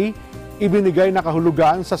dictionary, ibinigay na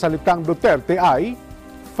kahulugan sa salitang Duterte ay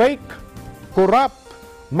fake, corrupt,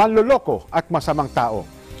 manloloko at masamang tao.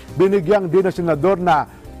 Binigyang din ng senador na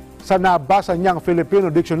sa nabasa niyang Filipino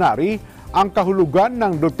Dictionary, ang kahulugan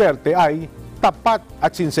ng Duterte ay tapat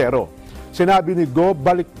at sinsero. Sinabi ni Go,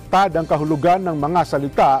 baliktad ang kahulugan ng mga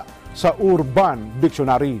salita sa Urban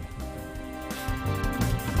Dictionary.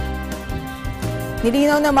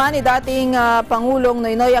 Nilinaw naman ni dating Pangulong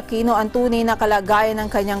Noynoy Aquino ang tunay na kalagayan ng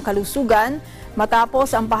kanyang kalusugan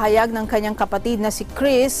matapos ang pahayag ng kanyang kapatid na si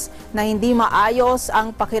Chris na hindi maayos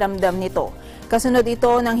ang pakiramdam nito. Kasunod ito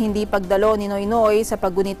ng hindi pagdalo ni Noynoy sa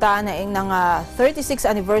paggunita ng 36th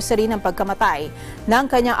anniversary ng pagkamatay ng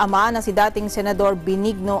kanyang ama na si dating Senador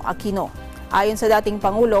Benigno Aquino. Ayon sa dating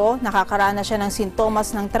Pangulo, nakakaranas siya ng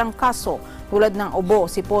sintomas ng trangkaso tulad ng ubo,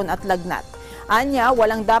 sipon at lagnat. Anya,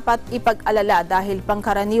 walang dapat ipag-alala dahil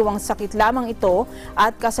pangkaraniwang sakit lamang ito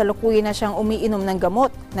at kasalukuyan na siyang umiinom ng gamot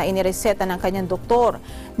na inireseta ng kanyang doktor.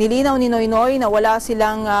 Nilinaw ni Noynoy na wala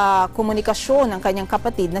silang komunikasyon ng kanyang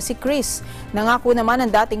kapatid na si Chris. Nangako naman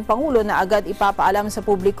ang dating Pangulo na agad ipapaalam sa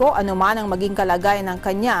publiko anuman ang maging kalagayan ng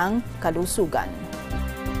kanyang kalusugan.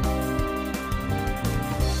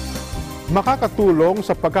 Makakatulong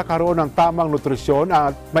sa pagkakaroon ng tamang nutrisyon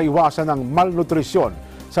at maiwasan ang malnutrisyon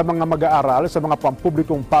sa mga mag-aaral sa mga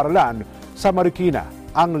pampublikong paaralan sa Marikina.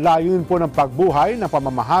 Ang layunin po ng pagbuhay ng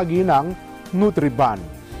pamamahagi ng Nutriban.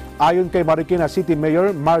 Ayon kay Marikina City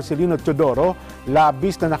Mayor Marcelino Teodoro,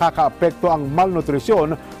 labis na nakakaapekto ang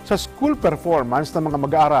malnutrisyon sa school performance ng mga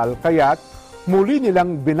mag-aaral kaya't muli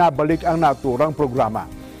nilang binabalik ang naturang programa.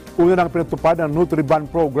 Una nang pinatupad ang Nutriban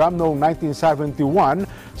program noong 1971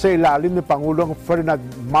 sa ilalim ni Pangulong Ferdinand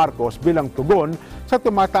Marcos bilang tugon sa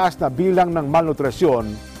tumataas na bilang ng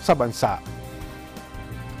malnutrisyon sa bansa.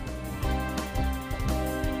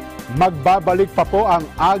 Magbabalik pa po ang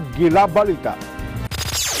Agila Balita.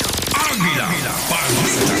 Agila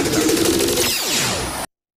Balita.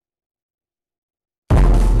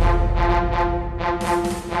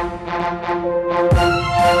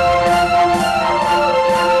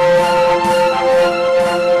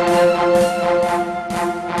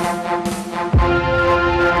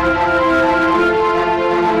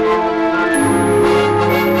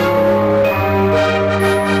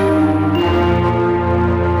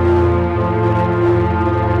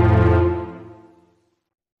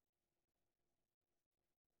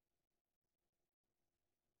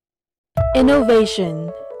 Innovation,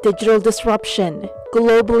 digital disruption,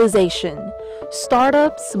 globalization.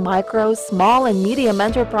 Startups, micro, small and medium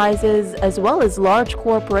enterprises, as well as large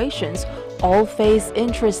corporations, all face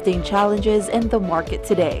interesting challenges in the market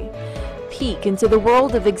today. Peek into the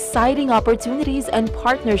world of exciting opportunities and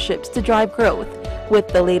partnerships to drive growth with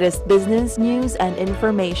the latest business news and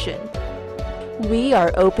information. We are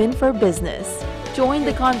open for business. Join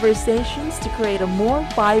the conversations to create a more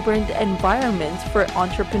vibrant environment for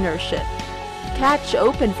entrepreneurship. Catch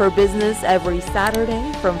Open for Business every Saturday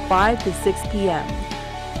from 5 to 6 p.m.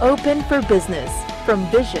 Open for Business, from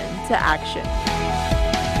vision to action.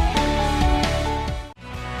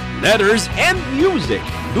 Letters and Music,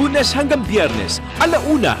 Lunes hanggang Biyernes,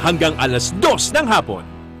 1:00 hanggang 2:00 ng hapon.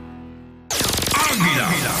 Agila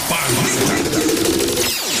Balita.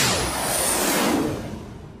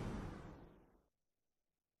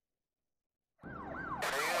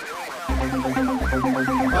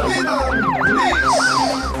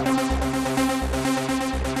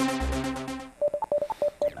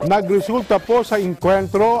 Nagresulta po sa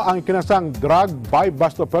inkwentro ang ikinasang drug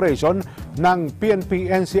buy-bust operation ng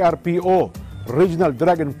PNP-NCRPO Regional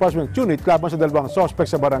Drug Enforcement Unit laban sa dalawang sospek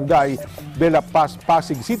sa barangay de la Paz,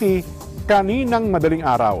 Pasig City kaninang madaling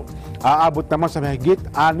araw. Aabot naman sa mahigit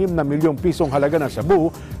 6 na milyong pisong halaga ng shabu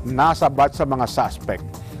nasabat sa mga suspect.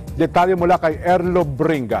 Detalye mula kay Erlo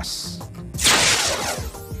Bringas.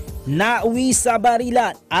 Nauwi sa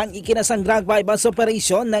barilan ang ikinasang drug buy-bust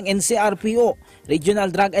operation ng NCRPO,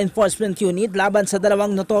 Regional Drug Enforcement Unit laban sa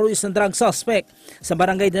dalawang notorious na drug suspect sa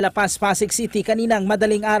Barangay de la Paz, Pasig City kaninang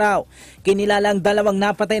madaling araw. Kinilalang dalawang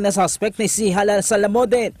napatay na suspect na si Halal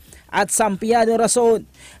Salamoden at Sampiano Rason.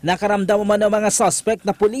 Nakaramdam man ng mga suspect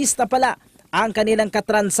na pulis na pala ang kanilang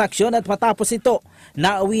katransaksyon at matapos ito,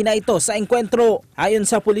 nauwi na ito sa engkwentro. Ayon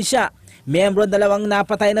sa pulisya, miyembro dalawang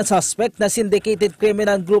napatay na suspect na syndicated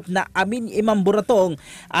criminal group na Amin Imam Buratong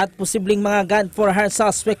at posibleng mga gun for hire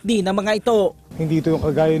suspect din ng mga ito. Hindi ito yung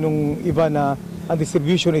kagaya nung iba na ang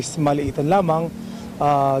distribution is maliitan lamang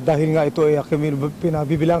dahil nga ito ay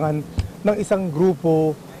pinabibilangan ng isang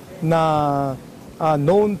grupo na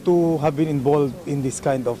known to have been involved in this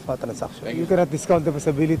kind of transaction. You cannot discount the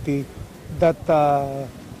possibility that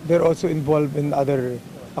they're also involved in other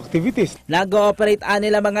activities. Nag-ooperate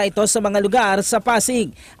nila mga ito sa mga lugar sa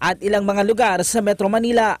Pasig at ilang mga lugar sa Metro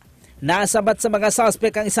Manila. Nasabat sa mga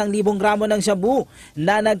suspect ang 1,000 gramo ng shabu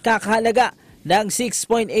na nagkakahalaga ng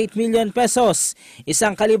 6.8 million pesos,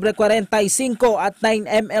 isang kalibre 45 at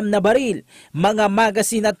 9mm na baril, mga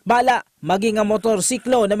magasin at bala, maging ang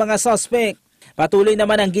motorsiklo ng mga suspect. Patuloy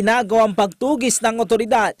naman ang ginagawang pagtugis ng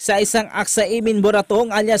otoridad sa isang Aksa Imin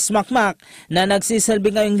Buratong alias Makmak na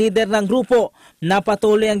nagsisilbi ngayong leader ng grupo na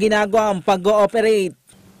patuloy ang ginagawang pag-ooperate.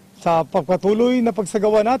 Sa pagpatuloy na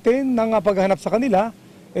pagsagawa natin ng paghahanap sa kanila,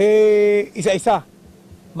 isa-isa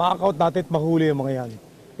ma-account natin at mahuli ang mga yan.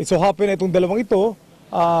 It so happen na itong dalawang ito,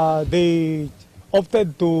 they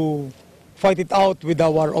opted to fight it out with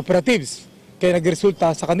our operatives kaya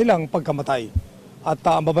nagresulta sa kanilang pagkamatay. At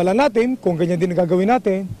ang babala natin, kung ganyan din ang gagawin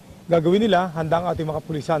natin, gagawin nila, handa ang ating mga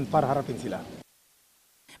pulisan para harapin sila.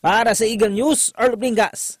 Para sa Eagle News, Earl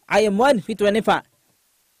Bringas, IM1 P25.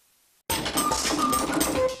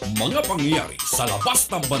 Mga pangyayari sa labas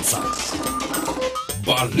ng bansa.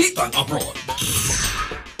 Balitang Abroad.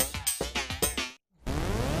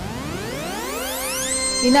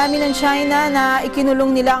 Inamin ng China na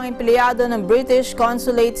ikinulong nila ang empleyado ng British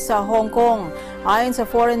Consulate sa Hong Kong. Ayon sa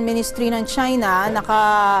Foreign Ministry ng China,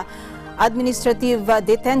 naka-administrative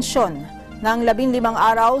detention ng 15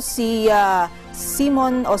 araw si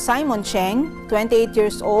Simon Cheng, 28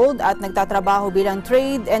 years old at nagtatrabaho bilang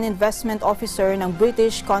Trade and Investment Officer ng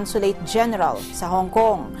British Consulate General sa Hong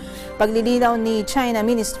Kong. Paglilinaw ni China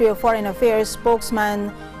Ministry of Foreign Affairs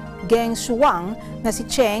spokesman Geng Shuang na si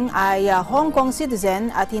Cheng ay Hong Kong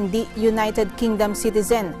citizen at hindi United Kingdom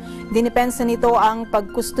citizen. Dinipensa nito ang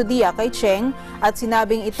pagkustudiya kay Cheng at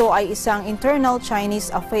sinabing ito ay isang internal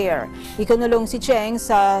Chinese affair. Ikinulong si Cheng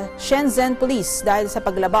sa Shenzhen Police dahil sa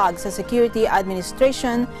paglabag sa Security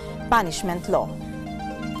Administration Punishment Law.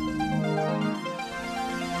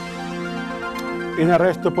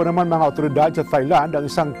 Inaresto po naman mga otoridad sa Thailand ang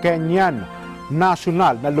isang Kenyan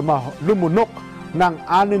national na lumunok ng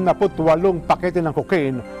 68 pakete ng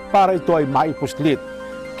cocaine para ito ay maipuslit.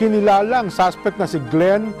 Kinilala ang suspect na si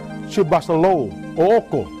Glenn Chibasalo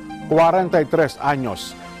Ooko, 43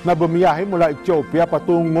 anyos, na bumiyahe mula Ethiopia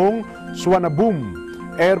patungong Suvarnabhumi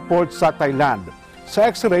Airport sa Thailand. Sa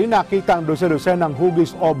x-ray, nakita ang ng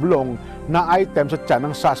hugis oblong na item sa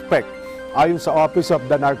tiyan ng suspect. Ayon sa Office of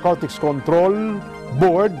the Narcotics Control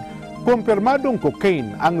Board, kumpirmadong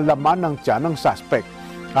cocaine ang laman ng tiyan ng suspect.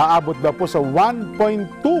 Aabot daw po sa 1.2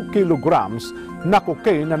 kilograms na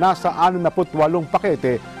cocaine na nasa 68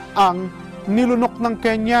 pakete ang nilunok ng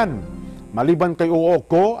Kenyan. Maliban kay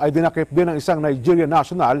Ooko, ay dinakip din ng isang Nigerian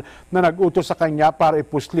national na nag-utos sa kanya para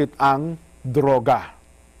ipuslit ang droga.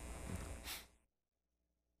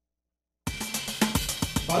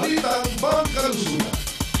 Balitang Bangkalusugan.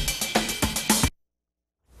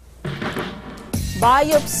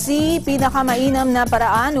 Biopsy, pinakamainam na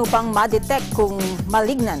paraan upang ma-detect kung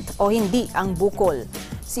malignant o hindi ang bukol.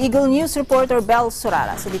 Si Eagle News reporter Bel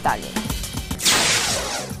Sorara sa detalye.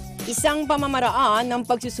 Isang pamamaraan ng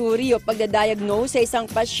pagsusuri o pagdadiagnose sa isang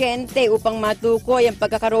pasyente upang matukoy ang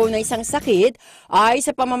pagkakaroon ng isang sakit ay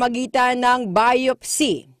sa pamamagitan ng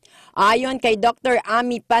biopsy. Ayon kay Dr.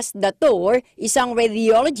 Ami Pasdator, isang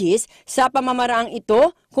radiologist, sa pamamaraang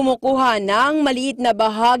ito, kumukuha ng maliit na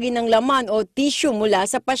bahagi ng laman o tissue mula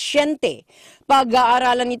sa pasyente.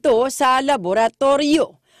 Pag-aaralan ito sa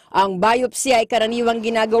laboratorio. Ang biopsy ay karaniwang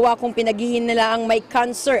ginagawa kung pinaghihinalaang may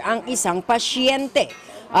cancer ang isang pasyente.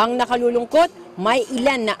 Ang nakalulungkot, may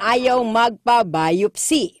ilan na ayaw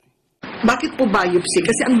magpa-biopsy. Bakit po biopsy?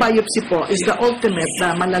 Kasi ang biopsy po is the ultimate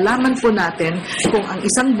na malalaman po natin kung ang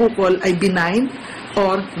isang bukol ay benign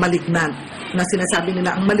or malignant. Na sinasabi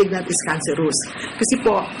nila ang malignant is cancerous. Kasi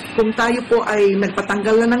po, kung tayo po ay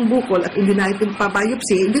nagpatanggal na ng bukol at hindi natin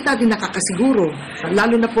pa-biopsy, hindi natin nakakasiguro.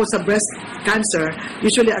 Lalo na po sa breast cancer,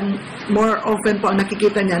 usually ang more often po ang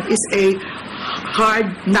nakikita niyan is a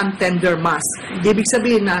hard, non-tender mass. Ibig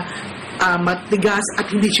sabihin na matigas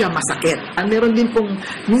at hindi siya masakit. Meron din pong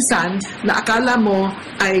minsan na akala mo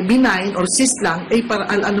ay benign or cyst lang, ay pala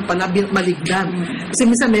malignant. Kasi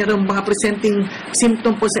minsan meron mga presenting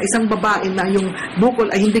symptom po sa isang babae na yung bukol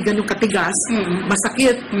ay hindi ganun katigas,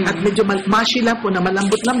 masakit at medyo mushy lang po na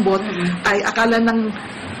malambot-lambot, ay akala ng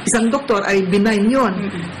isang doktor ay benign yun.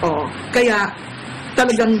 Kaya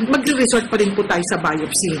talagang magre-resort pa rin po tayo sa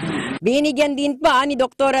biopsy. Binigyan din pa ni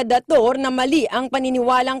Dr. Dator na mali ang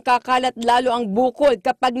paniniwalang kakalat lalo ang bukol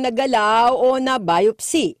kapag nagalaw o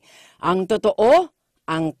na-biopsy. Ang totoo,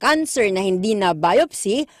 ang cancer na hindi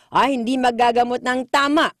na-biopsy ay hindi magagamot ng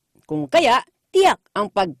tama. Kung kaya, tiyak ang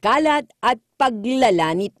pagkalat at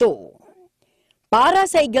paglala nito. Para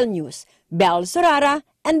sa Eagle News, Bel Sorara,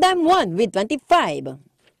 and I'm one with 25.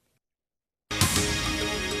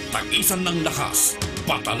 Tagisan ng lakas,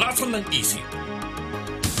 patalasan ng isip.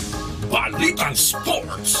 Balitang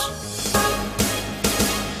Sports!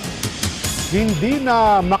 Hindi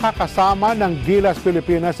na makakasama ng Gilas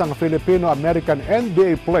Pilipinas ang Filipino-American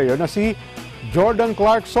NBA player na si Jordan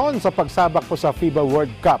Clarkson sa pagsabak po sa FIBA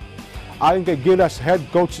World Cup. Ayon kay Gilas head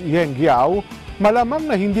coach Yeng Giao,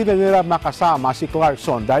 malamang na hindi na nila makasama si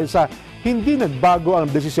Clarkson dahil sa hindi nagbago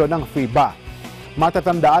ang desisyon ng FIBA.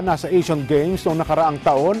 Matatandaan na sa Asian Games noong nakaraang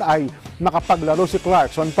taon ay nakapaglaro si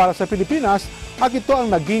Clarkson para sa Pilipinas at ito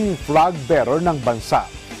ang naging flag bearer ng bansa.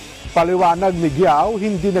 Paliwanag ni Giao,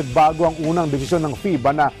 hindi nagbago ang unang desisyon ng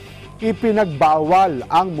FIBA na ipinagbawal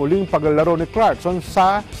ang muling paglalaro ni Clarkson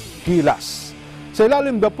sa Gilas. Sa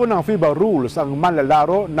ilalim daw po ng FIBA rules, ang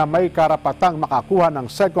manlalaro na may karapatang makakuha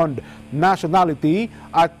ng second nationality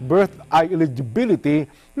at birth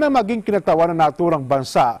eligibility na maging kinatawan ng naturang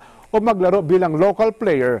bansa o maglaro bilang local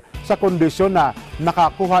player sa kondisyon na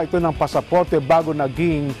nakakuha ito ng pasaporte bago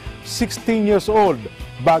naging 16 years old,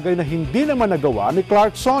 bagay na hindi naman nagawa ni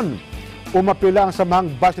Clarkson. Umapila ang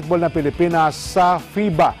Samahang Basketball ng Pilipinas sa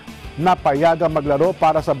FIBA na payagang maglaro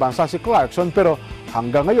para sa bansa si Clarkson pero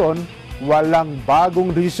hanggang ngayon walang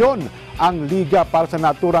bagong desisyon ang liga para sa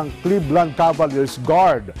naturang Cleveland Cavaliers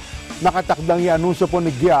guard. Nakatakdang i-anunsyo po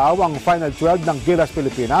ni Giao ang Final 12 ng Gilas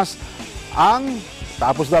Pilipinas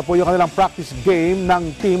tapos na po yung kanilang practice game ng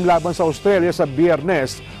team laban sa Australia sa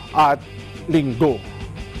Biyernes at Linggo.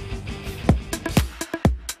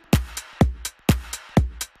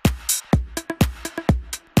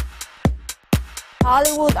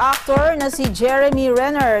 Hollywood actor na si Jeremy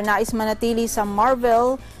Renner nais manatili sa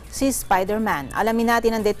Marvel si Spider-Man. Alamin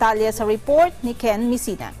natin ang detalye sa report ni Ken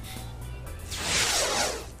Misina.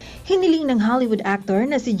 Hiniling ng Hollywood actor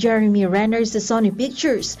na si Jeremy Renner sa Sony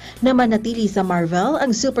Pictures na manatili sa Marvel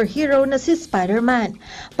ang superhero na si Spider-Man.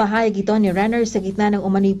 Pahayag ito ni Renner sa gitna ng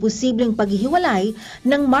umano'y posibleng paghihiwalay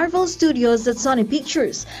ng Marvel Studios at Sony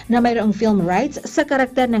Pictures na mayroong film rights sa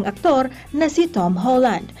karakter ng aktor na si Tom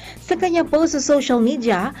Holland. Sa kanyang post sa social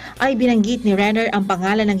media ay binanggit ni Renner ang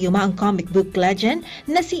pangalan ng yumaang comic book legend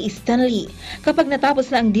na si Stan Lee. Kapag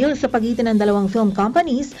natapos na ang deal sa pagitan ng dalawang film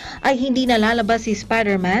companies ay hindi na lalabas si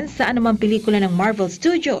Spider-Man sa anumang pelikula ng Marvel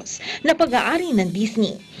Studios na pag-aari ng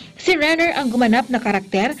Disney. Si Renner ang gumanap na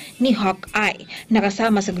karakter ni Hawkeye,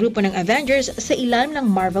 nakasama sa grupo ng Avengers sa ilalim ng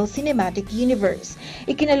Marvel Cinematic Universe.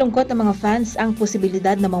 Ikinalungkot ng mga fans ang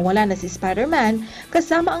posibilidad na mawala na si Spider-Man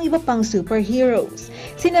kasama ang iba pang superheroes.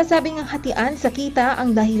 Sinasabing ang hatian sa kita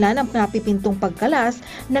ang dahilan ng napipintong pagkalas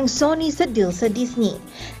ng Sony sa deal sa Disney.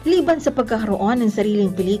 Liban sa pagkakaroon ng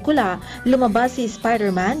sariling pelikula, lumabas si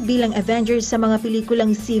Spider-Man bilang Avengers sa mga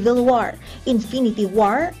pelikulang Civil War, Infinity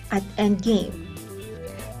War at Endgame.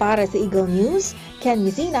 Para sa Eagle News, Ken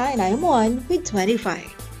Misina and I am one with 25.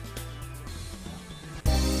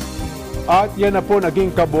 At yan na po naging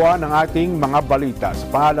kabuuan ng ating mga balita. Sa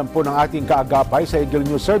pangalan po ng ating kaagapay sa Eagle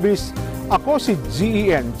News Service, ako si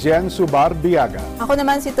GEN Jen Subar Biaga. Ako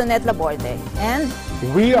naman si Tonet Laborde. And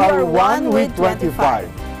we are one with 25.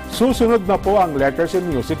 Susunod na po ang letters and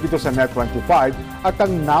music dito sa Net 25 at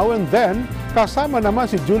ang Now and Then kasama naman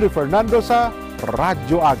si Julie Fernando sa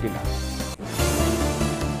Radyo Agila.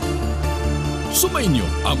 Sumainyo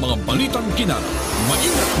ang mga balitang kinarap,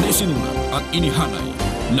 maingat na isinulat at inihanay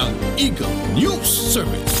ng Eagle News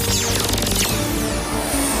Service.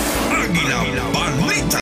 Agila Balita!